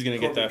Izzy's going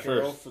to get that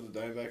first. For the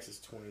Diamondbacks is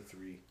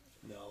 23.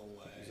 No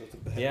way.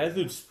 Yeah, this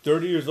dude's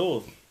 30 years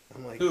old.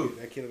 I'm like, who? Dude,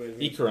 I can't imagine.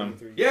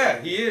 Ikram. Yeah,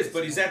 he is,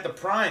 but he's at the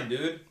prime,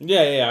 dude.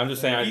 Yeah, I'm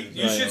just saying.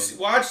 You should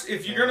watch,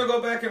 if you're going to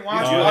go back and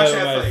watch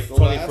that fight.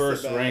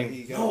 21st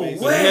rank. No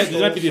way! He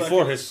might be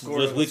before this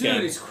weekend.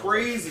 Dude, it's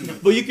crazy.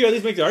 But you could at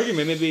least make the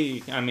argument.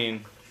 Maybe, I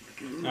mean,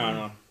 I don't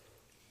know.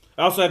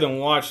 I also haven't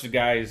watched the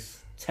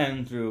guys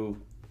 10 through.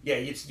 Yeah,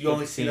 you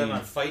only see them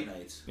on fight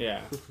nights.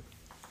 Yeah.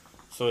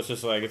 So it's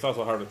just like, it's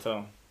also hard to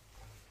tell.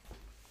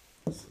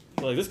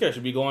 So like, this guy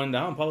should be going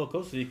down. Paulo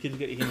Costa, you could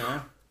get,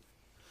 Yeah,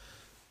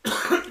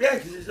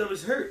 because he's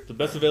always hurt. The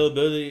best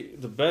ability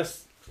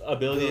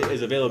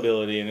is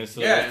availability, and it's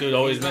this dude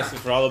always missing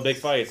for all the big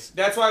fights.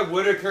 That's why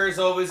Whitaker's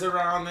always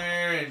around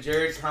there, and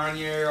Jared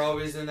Connor are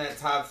always in that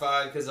top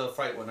 5 because they'll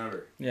fight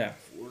whenever. Yeah.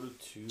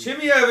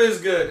 Chimaev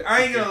is good.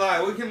 I ain't gonna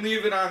lie. We can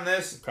leave it on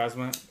this.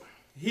 Cosmat.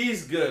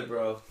 He's good,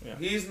 bro. Yeah.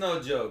 He's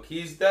no joke.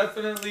 He's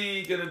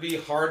definitely gonna be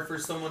hard for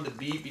someone to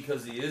beat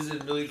because he is in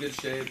really good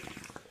shape.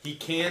 He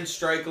can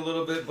strike a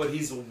little bit, but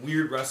he's a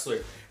weird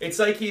wrestler. It's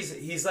like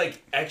he's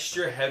like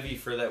extra heavy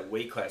for that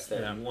weight class,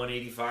 that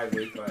 185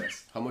 weight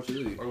class. How much is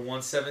he? Or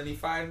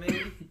 175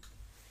 maybe?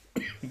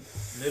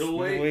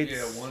 Middleweight?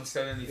 Yeah,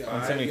 175.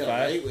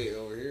 175. Lightweight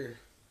over here.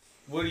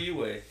 What do you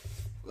weigh?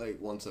 Like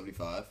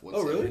 175.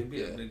 Oh, really?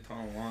 Yeah, big,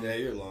 tall, long. Yeah,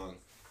 you're long.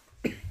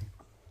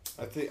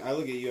 I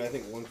look at you, I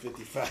think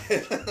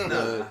 155.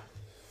 Nah.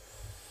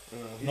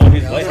 No,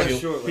 he's light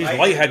heavyweight. He's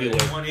light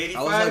heavyweight. 185?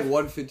 I was like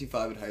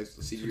 155 in high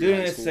school.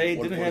 Didn't it say,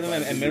 didn't it have him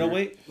at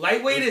middleweight?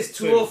 Lightweight is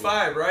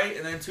 205, right?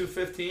 And then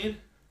 215?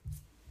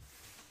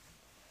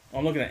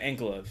 I'm looking at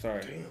Anklev,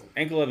 sorry.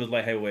 Anklev is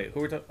light heavyweight. Who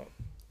are we talking about?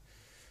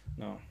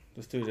 No,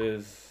 this dude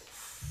is...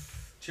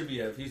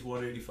 Chimaev, he's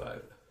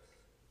 185.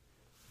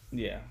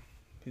 Yeah,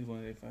 he's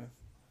 185.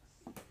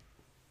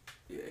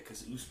 Yeah,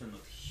 because Usman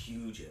looked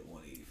huge at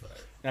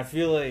 185. And I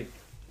feel like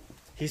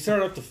He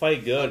started up the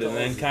fight good, and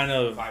then kind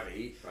of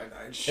 5'8",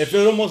 5'9". If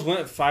it almost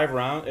went 5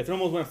 rounds, like it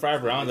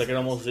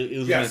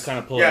was going to kind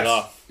of pull it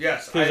off.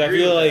 Yes, because I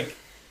feel like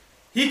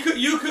you could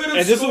have.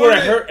 And this is what I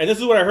heard. And this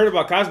is what I heard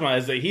about Kazma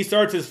is that he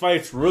starts his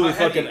fights really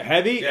fucking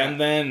heavy,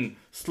 and then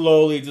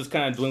slowly just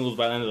kind of dwindles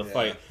by the end of the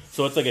fight.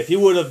 So it's like if he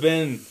would have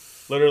been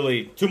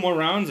literally 2 more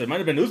rounds, it might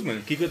have been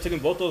Usman. He could have taken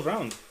both those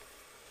rounds.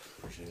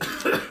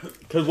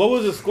 Because what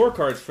was the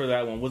scorecards for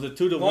that one? Was it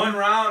 2-1? 1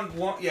 round,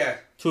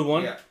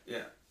 2-1. Yeah.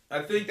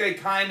 I think they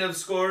kind of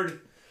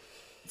scored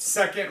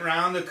second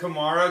round to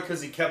Kamara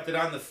because he kept it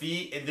on the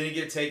feet and didn't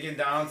get taken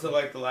down to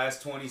like the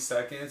last 20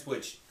 seconds,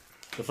 which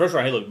the first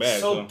round he looked bad.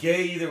 So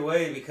gay either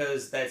way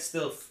because that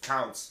still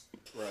counts.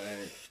 Right.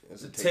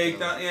 It's a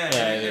takedown.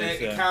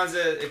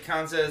 It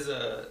counts as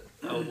a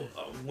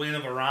win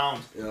of a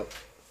round. Yep.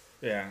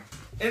 Yeah.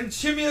 And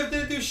Chimaev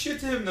didn't do shit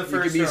to him the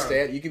first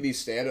round. You could be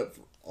stand up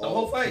the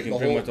whole fight.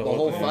 The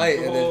whole fight,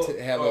 and then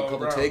have a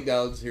couple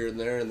takedowns here and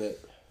there, and that.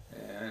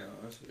 Yeah, I know.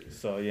 That's weird.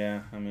 So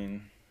yeah, I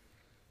mean,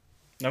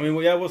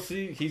 we'll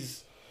see.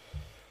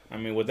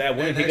 With that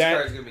win, he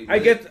got. I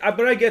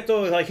get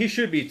though, like he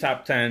should be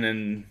top 10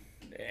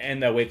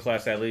 and that weight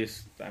class at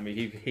least. I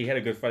mean, he had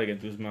a good fight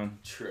against Usman.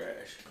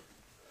 Trash.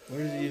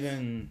 Where is he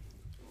even?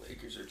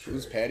 Lakers are trash.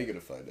 Who's Patty gonna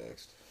fight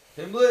next?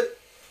 Himblet?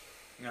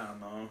 I don't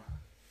know.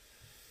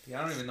 Yeah,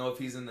 I don't even know if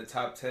he's in the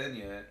top 10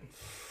 yet.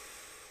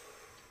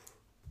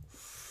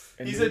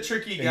 He's a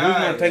tricky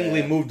guy. Usman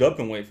technically moved up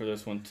in weight for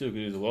this one too because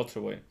he was a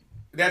welterweight.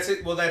 That's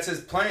it. Well, that's his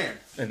plan.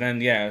 And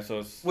then so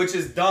it's which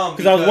is dumb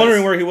because I was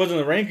wondering where he was in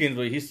the rankings,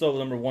 but he's still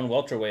number 1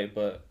 welterweight.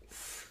 But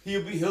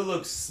he'll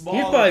look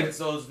small against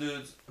those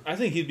dudes. I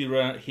think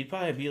he'd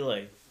probably be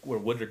like where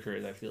Whitaker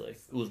is. I feel like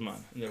Usman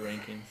in the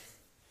rankings.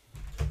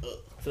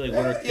 I feel like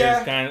Whitaker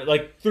is kind of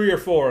like 3 or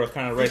 4 is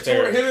kind of right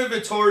there. Him and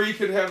Vettori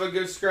could have a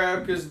good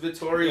scrap because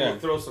Vettori will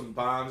throw some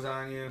bombs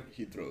on you.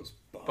 He throws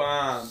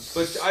bombs.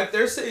 But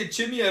they're saying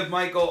Chimaev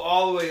might go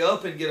all the way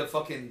up and get a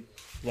fucking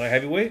light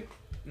heavyweight.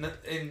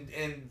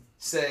 And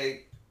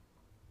say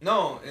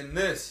no in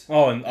this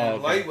okay.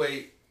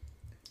 lightweight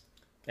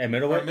and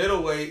middleweight or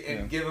middleweight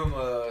and give him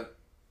a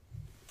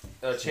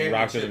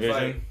championship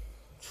fight.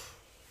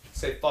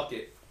 Say fuck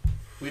it.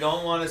 We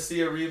don't want to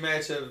see a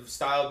rematch of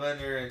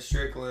Stylebender and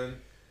Strickland.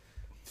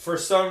 For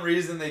some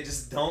reason, they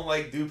just don't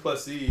like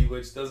Duplessis,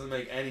 which doesn't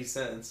make any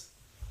sense.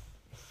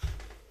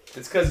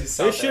 It's because he's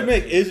South They should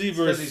make Izzy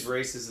versus. He's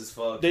racist as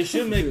fuck. They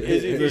should make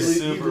Izzy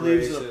versus. He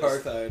believes in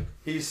apartheid.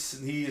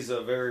 He's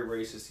a very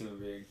racist human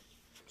being.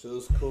 So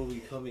is Kobe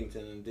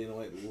Covington, and Dana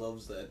White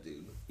loves that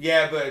dude.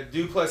 Yeah, but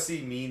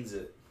Duplessis means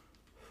it.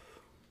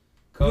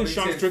 Is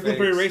Sean Strickland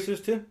pretty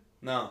racist too?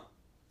 No.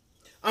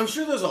 I'm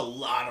sure there's a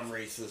lot of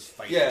racist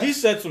fights. Yeah. He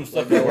said some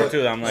stuff before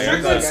too. I'm like,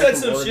 Strickland said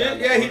some shit.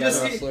 Yeah,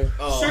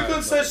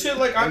 Strickland said shit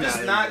like, I'm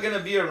just not gonna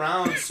be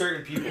around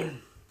certain people.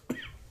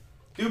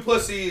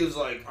 Duplessis is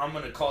like, I'm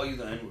gonna call you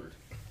the N-word.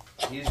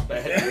 He's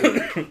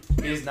bad.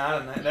 He's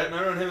not a.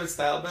 Remember him and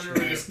Stylebender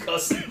were just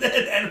cussing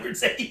the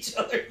N-words at each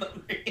other in the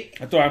ring.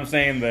 That's what I'm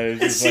saying. Though,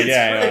 it's like,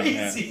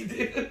 crazy,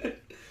 dude.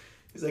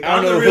 He's like,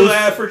 I'm the real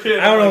African.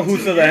 I don't know who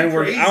said the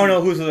N-word. I don't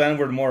know who said the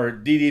N-word more,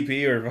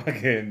 DDP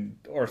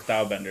or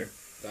Stylebender.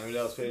 Diamond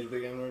Dallas Page,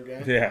 big N-word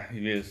guy? Yeah,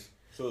 he is.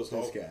 So is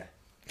this guy.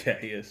 Yeah,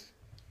 he is.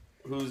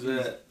 Who's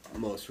that?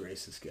 Most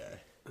racist guy.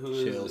 Who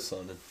is Chael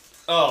Sonnen.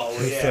 Oh,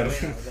 well, yeah.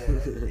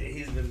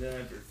 He's been doing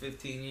it for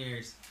 15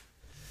 years.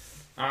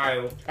 All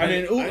right. Well, I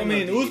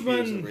mean,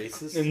 Usman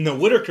and the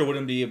Whitaker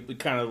wouldn't be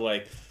kind of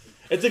like...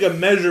 It's like a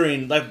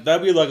measuring...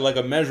 That'd be like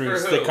a measuring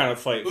stick kind of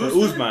fight for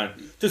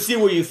Usman. To see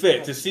where you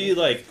fit. To see,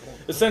 like...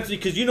 Essentially,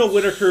 because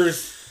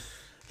Whitaker's...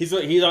 He's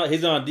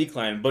on a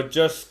decline, but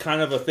just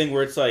kind of a thing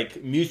where it's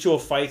like mutual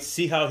fights.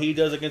 See how he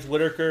does against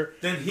Whitaker.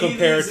 Then he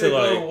needs to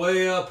go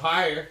way up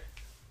higher.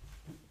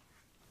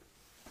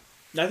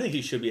 I think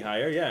he should be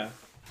higher. Yeah.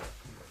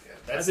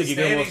 That's the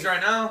standings right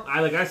now.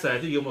 I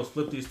think you almost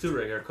flip these two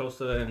right here,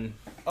 Costa and.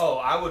 Oh,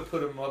 I would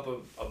put him up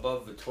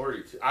above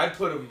Vettori too. I'd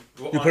put him.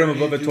 You put him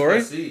above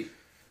Vettori?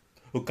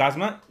 Who,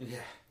 Kazmat? Yeah.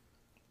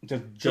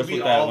 Just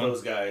with all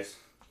those guys.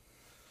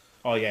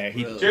 Oh yeah,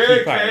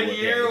 Jared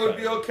Cannonier would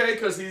be okay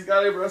because he's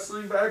got a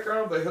wrestling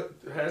background,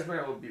 but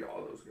Hazmat would beat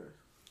all those guys.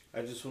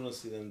 I just want to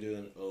see them do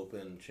an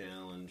open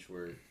challenge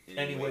where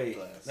any weight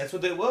class. That's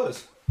what it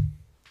was.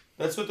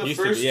 That's what the Used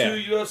first 2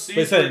 UFC.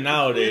 They said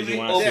nowadays you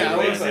want to see. Yeah, I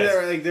want to see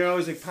that. Like they're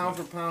always like pound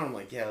for pound. I'm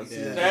like, let's see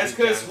that. That's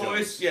because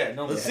Hoist. Yeah,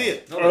 no, let's see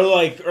it. Or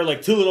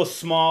like 2 little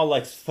small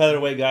like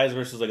featherweight guys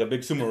versus like a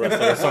big sumo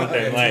wrestler or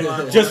something.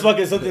 Like just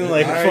fucking something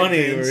like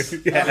funny.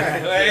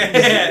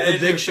 Yeah,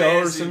 Big Show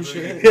or some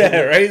shit.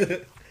 Yeah,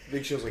 right.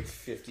 Big Show's like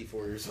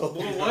 54 years old.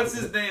 Well, what's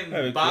his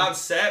name? Bob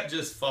Sapp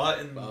just fought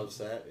and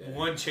Sapp,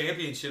 won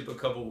championship a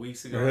couple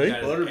weeks ago. Really?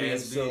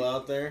 Butterbean's still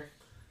out there.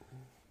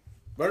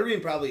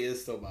 Butterbean probably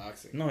is still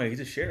boxing. No,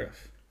 he's a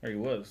sheriff. Or he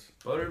was.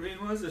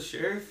 Butterbean was a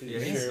sheriff? Yeah,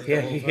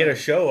 he had a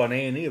show on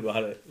A&E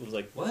about it. It was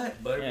like...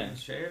 What? Butterbean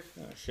sheriff?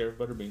 Yeah, Sheriff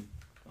Butterbean.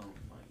 Oh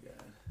my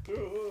god.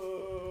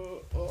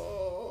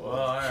 Well,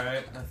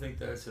 alright. I think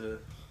that's a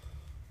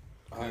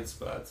good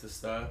spot to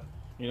stop.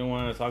 You don't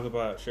want to talk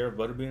about Sheriff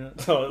Butterbean?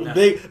 So, no.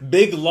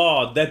 Big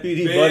Law,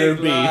 Deputy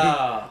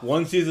Butterbean.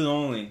 One season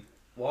only.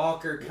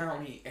 Walker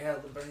County,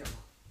 Alabama.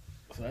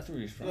 So that's where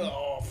he's from.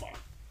 Oh fuck!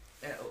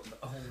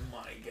 Oh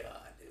my god,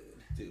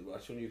 dude!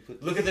 Watch when you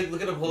put. Look at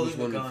him holding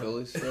the gun.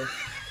 Phillies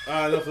stuff.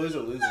 No, Phillies are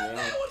losing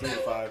now.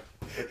 2-5.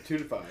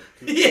 2-5.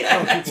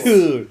 Yeah,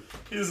 dude.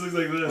 He just looks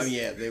like this. Oh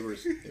yeah, they were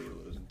losing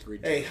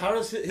 3-2. Hey, how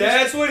does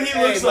that's what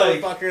he looks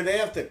like? Motherfucker, they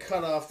have to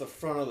cut off the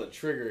front of the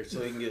trigger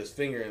so he can get his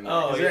finger in there.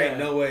 Oh, there ain't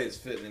no way it's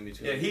fitting in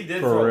between. Yeah, he did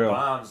throw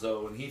bombs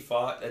though. When he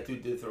fought, that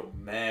dude did throw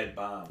mad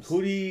bombs.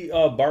 Who do you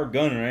Bart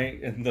Gunn, right?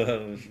 In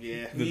the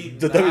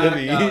the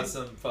WWE. Out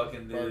some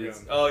fucking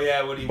dudes. Oh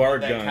yeah, when he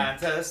won that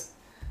contest,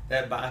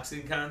 that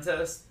boxing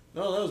contest.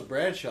 No, that was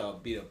Bradshaw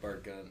beat up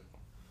Bart Gunn.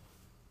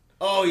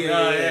 Oh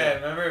yeah.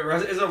 Remember,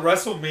 it's a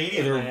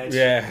WrestleMania match.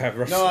 Yeah,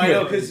 no, I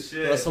know because he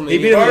beat him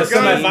in the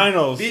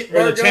semifinals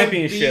or the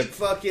championship. Beat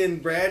fucking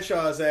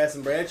Bradshaw's ass,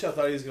 and Bradshaw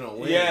thought he was gonna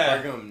win. Yeah,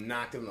 Bart Gunn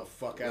knocked him the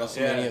fuck out.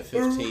 WrestleMania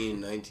 15,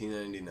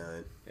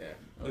 1999. Yeah,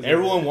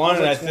 everyone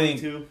wanted. I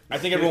think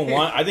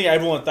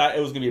everyone thought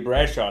it was gonna be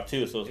Bradshaw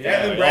too. So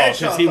and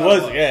Bradshaw he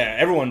was. Yeah,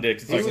 everyone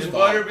did. He was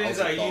Butterbean's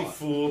like, you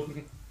fool.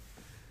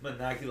 I'm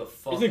gonna knock you the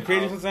fuck Isn't it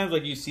crazy out. Sometimes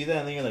like you see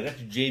that and then you're like,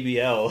 that's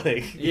JBL.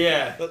 Like,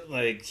 yeah,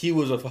 like he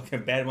was a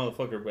fucking bad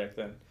motherfucker back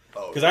then.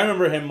 Because I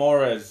remember him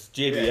more as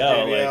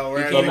JBL, like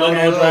the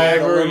limo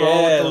driver,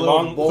 the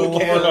long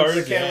Cadillac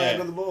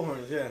with the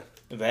bullhorns,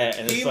 That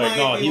and he it's like,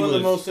 might be one of the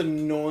most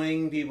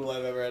annoying people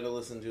I've ever had to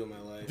listen to in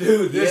my life.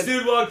 Dude, this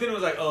dude walked in and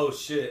was like, "Oh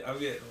shit, I'm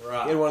getting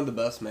robbed." He had one of the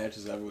best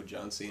matches ever with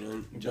John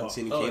Cena. John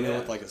Cena came in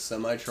with like a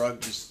semi truck,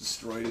 just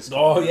destroyed his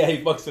car. Oh yeah,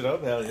 he fucks it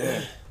up. Hell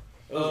yeah.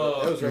 That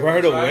was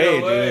right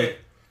away, dude.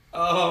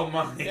 Oh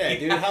my. Yeah,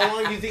 dude. How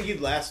long do you think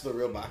you'd last with a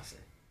real boxer?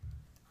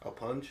 A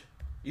punch?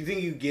 You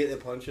think you'd get a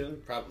punch in?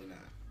 Probably not.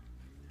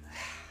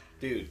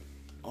 Dude.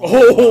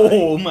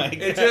 Oh my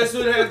god. It just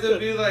would have to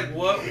be like,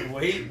 what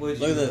weight would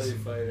you really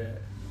fight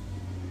at?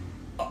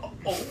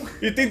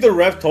 You think the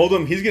ref told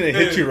him he's gonna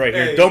hit you right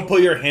here? Don't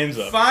put your hands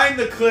up. Find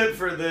the clip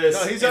for this.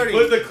 No, he's already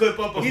put the clip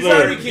up. He's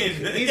already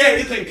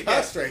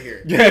concussed right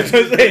here. Yeah,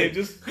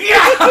 just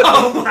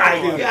oh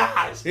my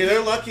gosh. Yeah,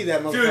 they're lucky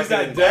that motherfucker. Dude, he's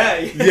not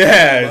dead.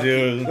 Yeah,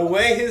 dude. The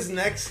way his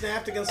neck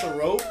snapped against the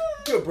rope,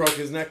 he broke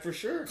his neck for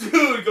sure.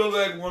 Dude, go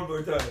back one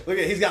more time. Look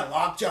at, he's got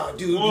lockjaw,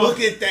 dude. Whoa. Look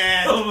at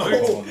that. Oh my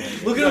God.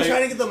 Look at him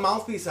trying to get the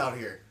mouthpiece out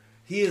here.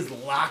 He is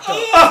locked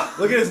up.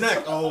 Look at his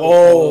neck.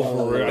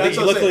 That's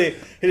luckily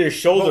hit his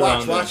shoulder.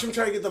 Watch him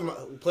try to get the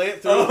play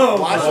it through.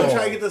 Watch him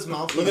try to get this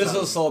mouthpiece. Look at this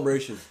little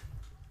celebration.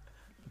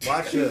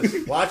 Watch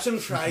this. Watch him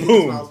try to get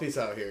this mouthpiece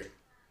out here.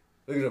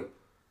 Look at him.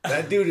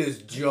 That dude's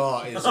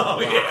jaw is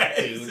locked,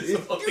 dude.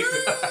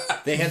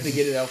 They had to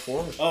get it out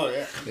for him. Oh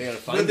yeah, they gotta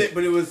find it.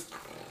 But it was.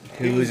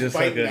 He was just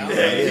like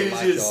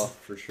a jaw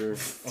for sure.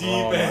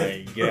 Oh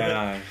my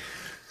god.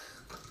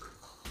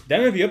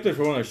 That might be up there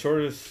for one of the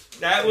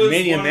shortest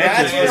Mania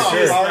matches for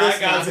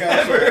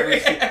sure.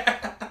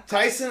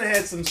 Tyson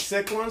had some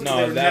sick ones, but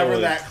they were never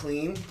that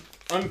clean.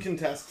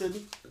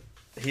 Uncontested.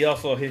 He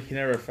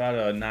never fought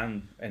an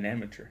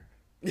amateur.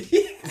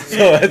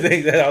 So I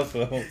think that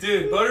also.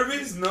 Dude,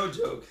 Butterbean's no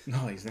joke. No,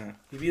 he's not.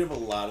 He beat up a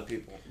lot of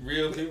people.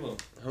 Real people.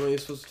 How many are you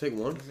supposed to take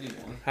one?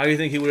 How do you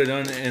think he would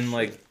have done in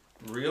like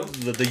real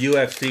the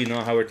UFC? You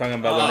know how we're talking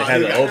about when they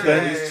had it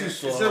open. He's too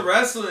slow. It's a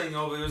wrestling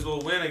over. He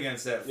will win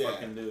against that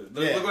fucking dude.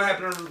 Look what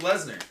happened to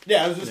Lesnar.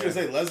 Yeah, I was just gonna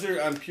say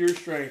Lesnar on pure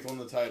strength won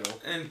the title,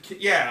 and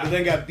but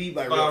then got beat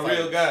by a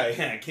real guy.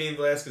 Yeah, Cain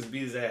Velasquez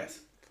beat his ass.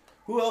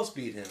 Who else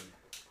beat him?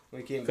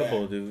 When he came back.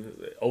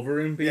 Dude.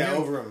 Overeem beat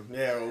him? Overeem.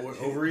 Yeah,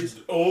 ovaries.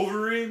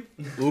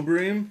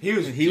 Uberim? He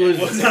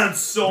was on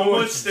so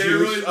much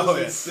steroids. It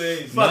was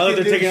insane. Now that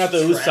they're taking out the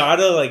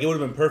USADA, like it would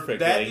have been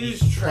perfect. That like,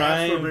 dude's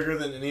traps were bigger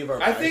than any of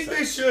our I think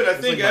they should. I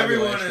think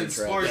everyone in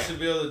sports should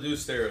be able to do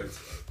steroids.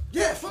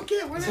 Yeah, fuck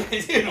yeah, why not?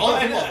 Dude, all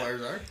football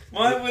players are.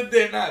 Why would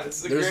they not?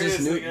 It's the greatest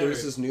thing ever.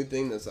 There's this new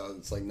thing that's out.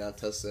 It's like not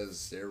tested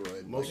as a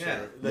steroid. Most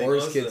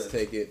kids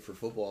take it for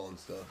football and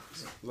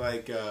stuff.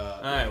 Like,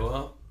 all right,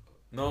 well,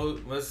 no,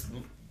 let's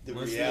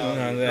we'll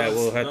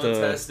have to.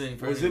 Testing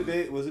was it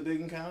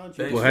big in college?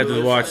 We'll have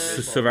to watch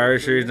the Survivor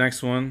Series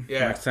next one.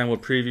 Yeah. Next time we'll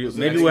preview.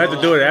 Maybe we'll have to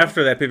do it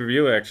after that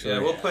pay-per-view. Actually, yeah,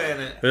 we'll plan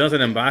it. There's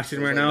nothing in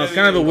boxing right now. It's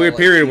kind of a weird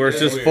period where it's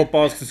just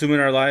football's consuming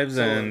our lives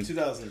and.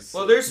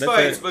 Well, there's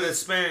fights, but it's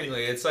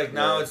sparingly. It's like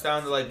now it's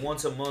down to like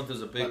once a month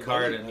is a big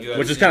card in UFC.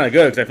 Which is kind of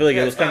good because I feel like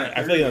it was kind of.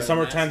 I feel like in the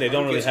summertime they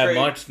don't really have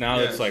much. Now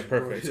it's like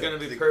perfect. It's gonna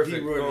be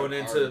perfect going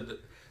into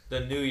the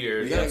new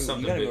year. You gotta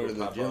go to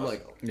the gym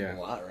like a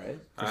lot, right?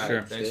 For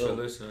sure. Thanks for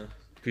listening.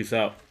 Peace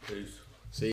out. Peace.